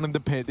Magis down in the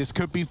pit. This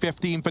could be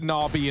 15 for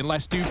Na'Vi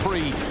unless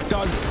Dupree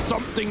does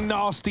something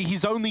nasty.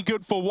 He's only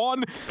good for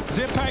one.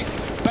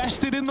 Zipex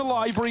bested in the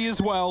library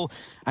as well,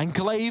 and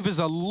Glaive is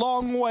a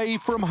long way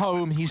from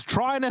home. He's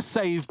trying to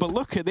save, but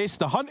look at this.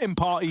 The hunting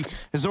party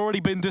has already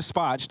been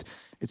dispatched.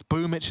 It's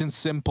Boomich and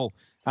Simple.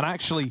 And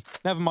actually,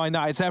 never mind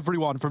that, it's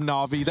everyone from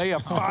Na'Vi. They are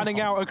fanning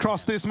out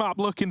across this map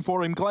looking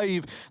for him.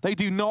 Glaive, they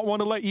do not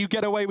want to let you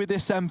get away with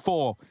this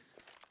M4.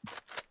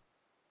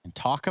 And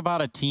talk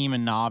about a team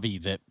in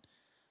Na'Vi that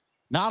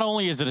not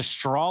only is it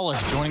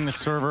Astralis joining the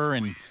server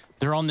and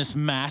They're on this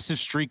massive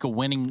streak of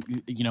winning,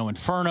 you know,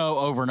 Inferno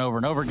over and over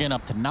and over again,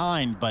 up to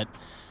 9. But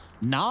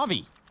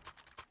Na'Vi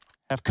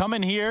have come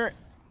in here,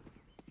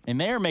 and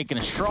they're making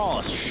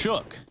Astralis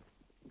shook.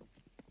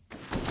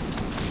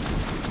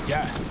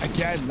 Yeah,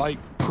 again, like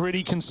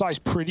pretty concise,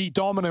 pretty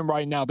dominant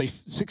right now. They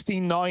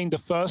 16-9 the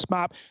first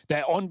map.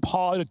 They're on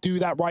par to do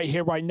that right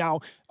here, right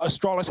now.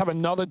 Astralis have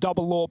another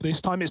double orb.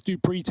 This time it's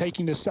Dupree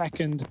taking the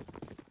second.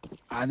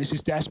 And this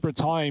is desperate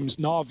times.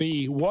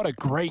 Na'Vi, what a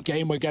great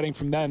game we're getting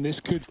from them.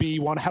 This could be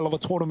one hell of a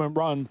tournament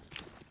run.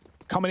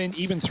 Coming in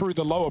even through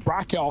the lower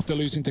bracket after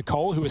losing to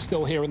Cole, who is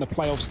still here in the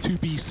playoffs to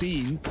be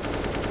seen.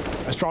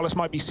 Astralis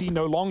might be seen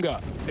no longer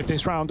if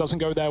this round doesn't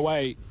go their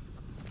way.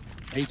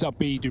 8 up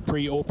B,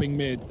 Dupree AWPing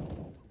mid.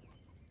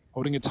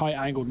 Holding a tight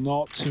angle,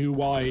 not too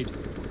wide.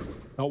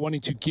 Not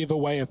wanting to give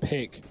away a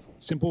pick.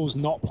 Simple's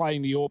not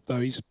playing the AWP though.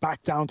 He's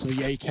back down to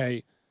the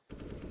AK.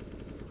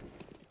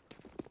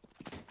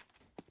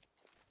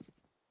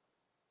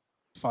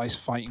 Vice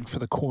fighting for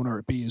the corner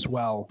at B as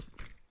well.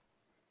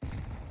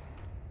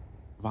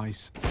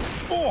 Vice.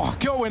 Oh,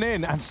 going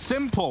in, and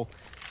Simple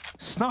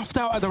snuffed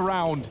out of the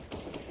round.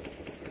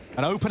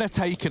 An opener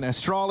taken.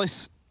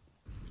 Astralis,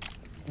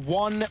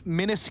 one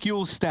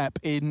minuscule step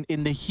in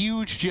the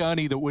huge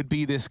journey that would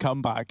be this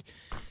comeback.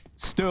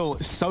 Still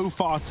so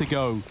far to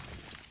go.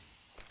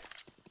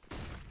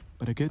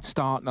 But a good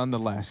start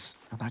nonetheless,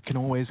 and that can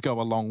always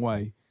go a long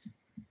way.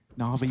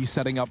 Na'Vi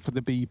setting up for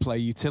the B play.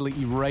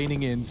 Utility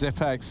raining in.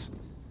 Zipex.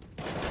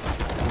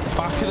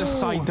 Back of the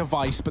site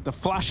Device, but the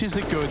flashes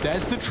are good.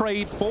 There's the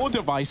trade for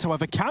Device,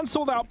 however,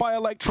 cancelled out by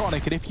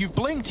Electronic. And if you've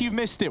blinked, you've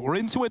missed it. We're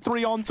into a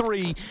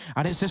 3-on-3,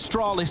 and it's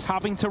Astralis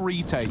having to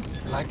retake.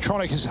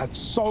 Electronic has had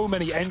so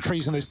many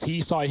entries on his T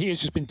side. He has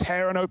just been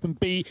tearing open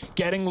B,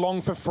 getting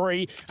long for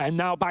free, and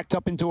now backed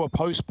up into a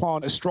post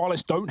plant.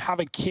 Astralis don't have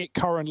a kit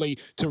currently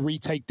to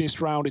retake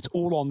this round. It's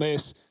all on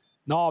this.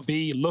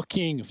 Na'Vi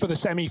looking for the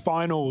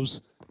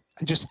semi-finals.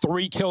 And just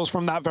 3 kills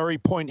from that very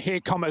point. Here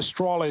come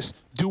Astralis.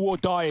 Do or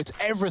die. It's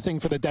everything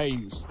for the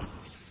Danes.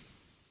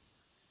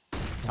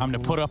 It's time to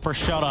put up or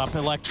shut up.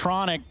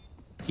 Electronic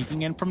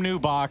peeking in from New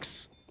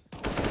Box.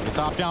 The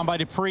top down by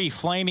Dupree.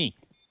 Flamey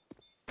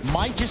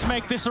might just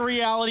make this a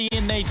reality,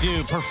 and they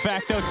do.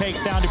 Perfecto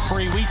takes down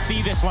Dupree. We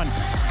see this one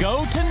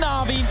go to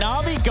Na'Vi.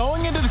 Na'Vi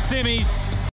going into the semis.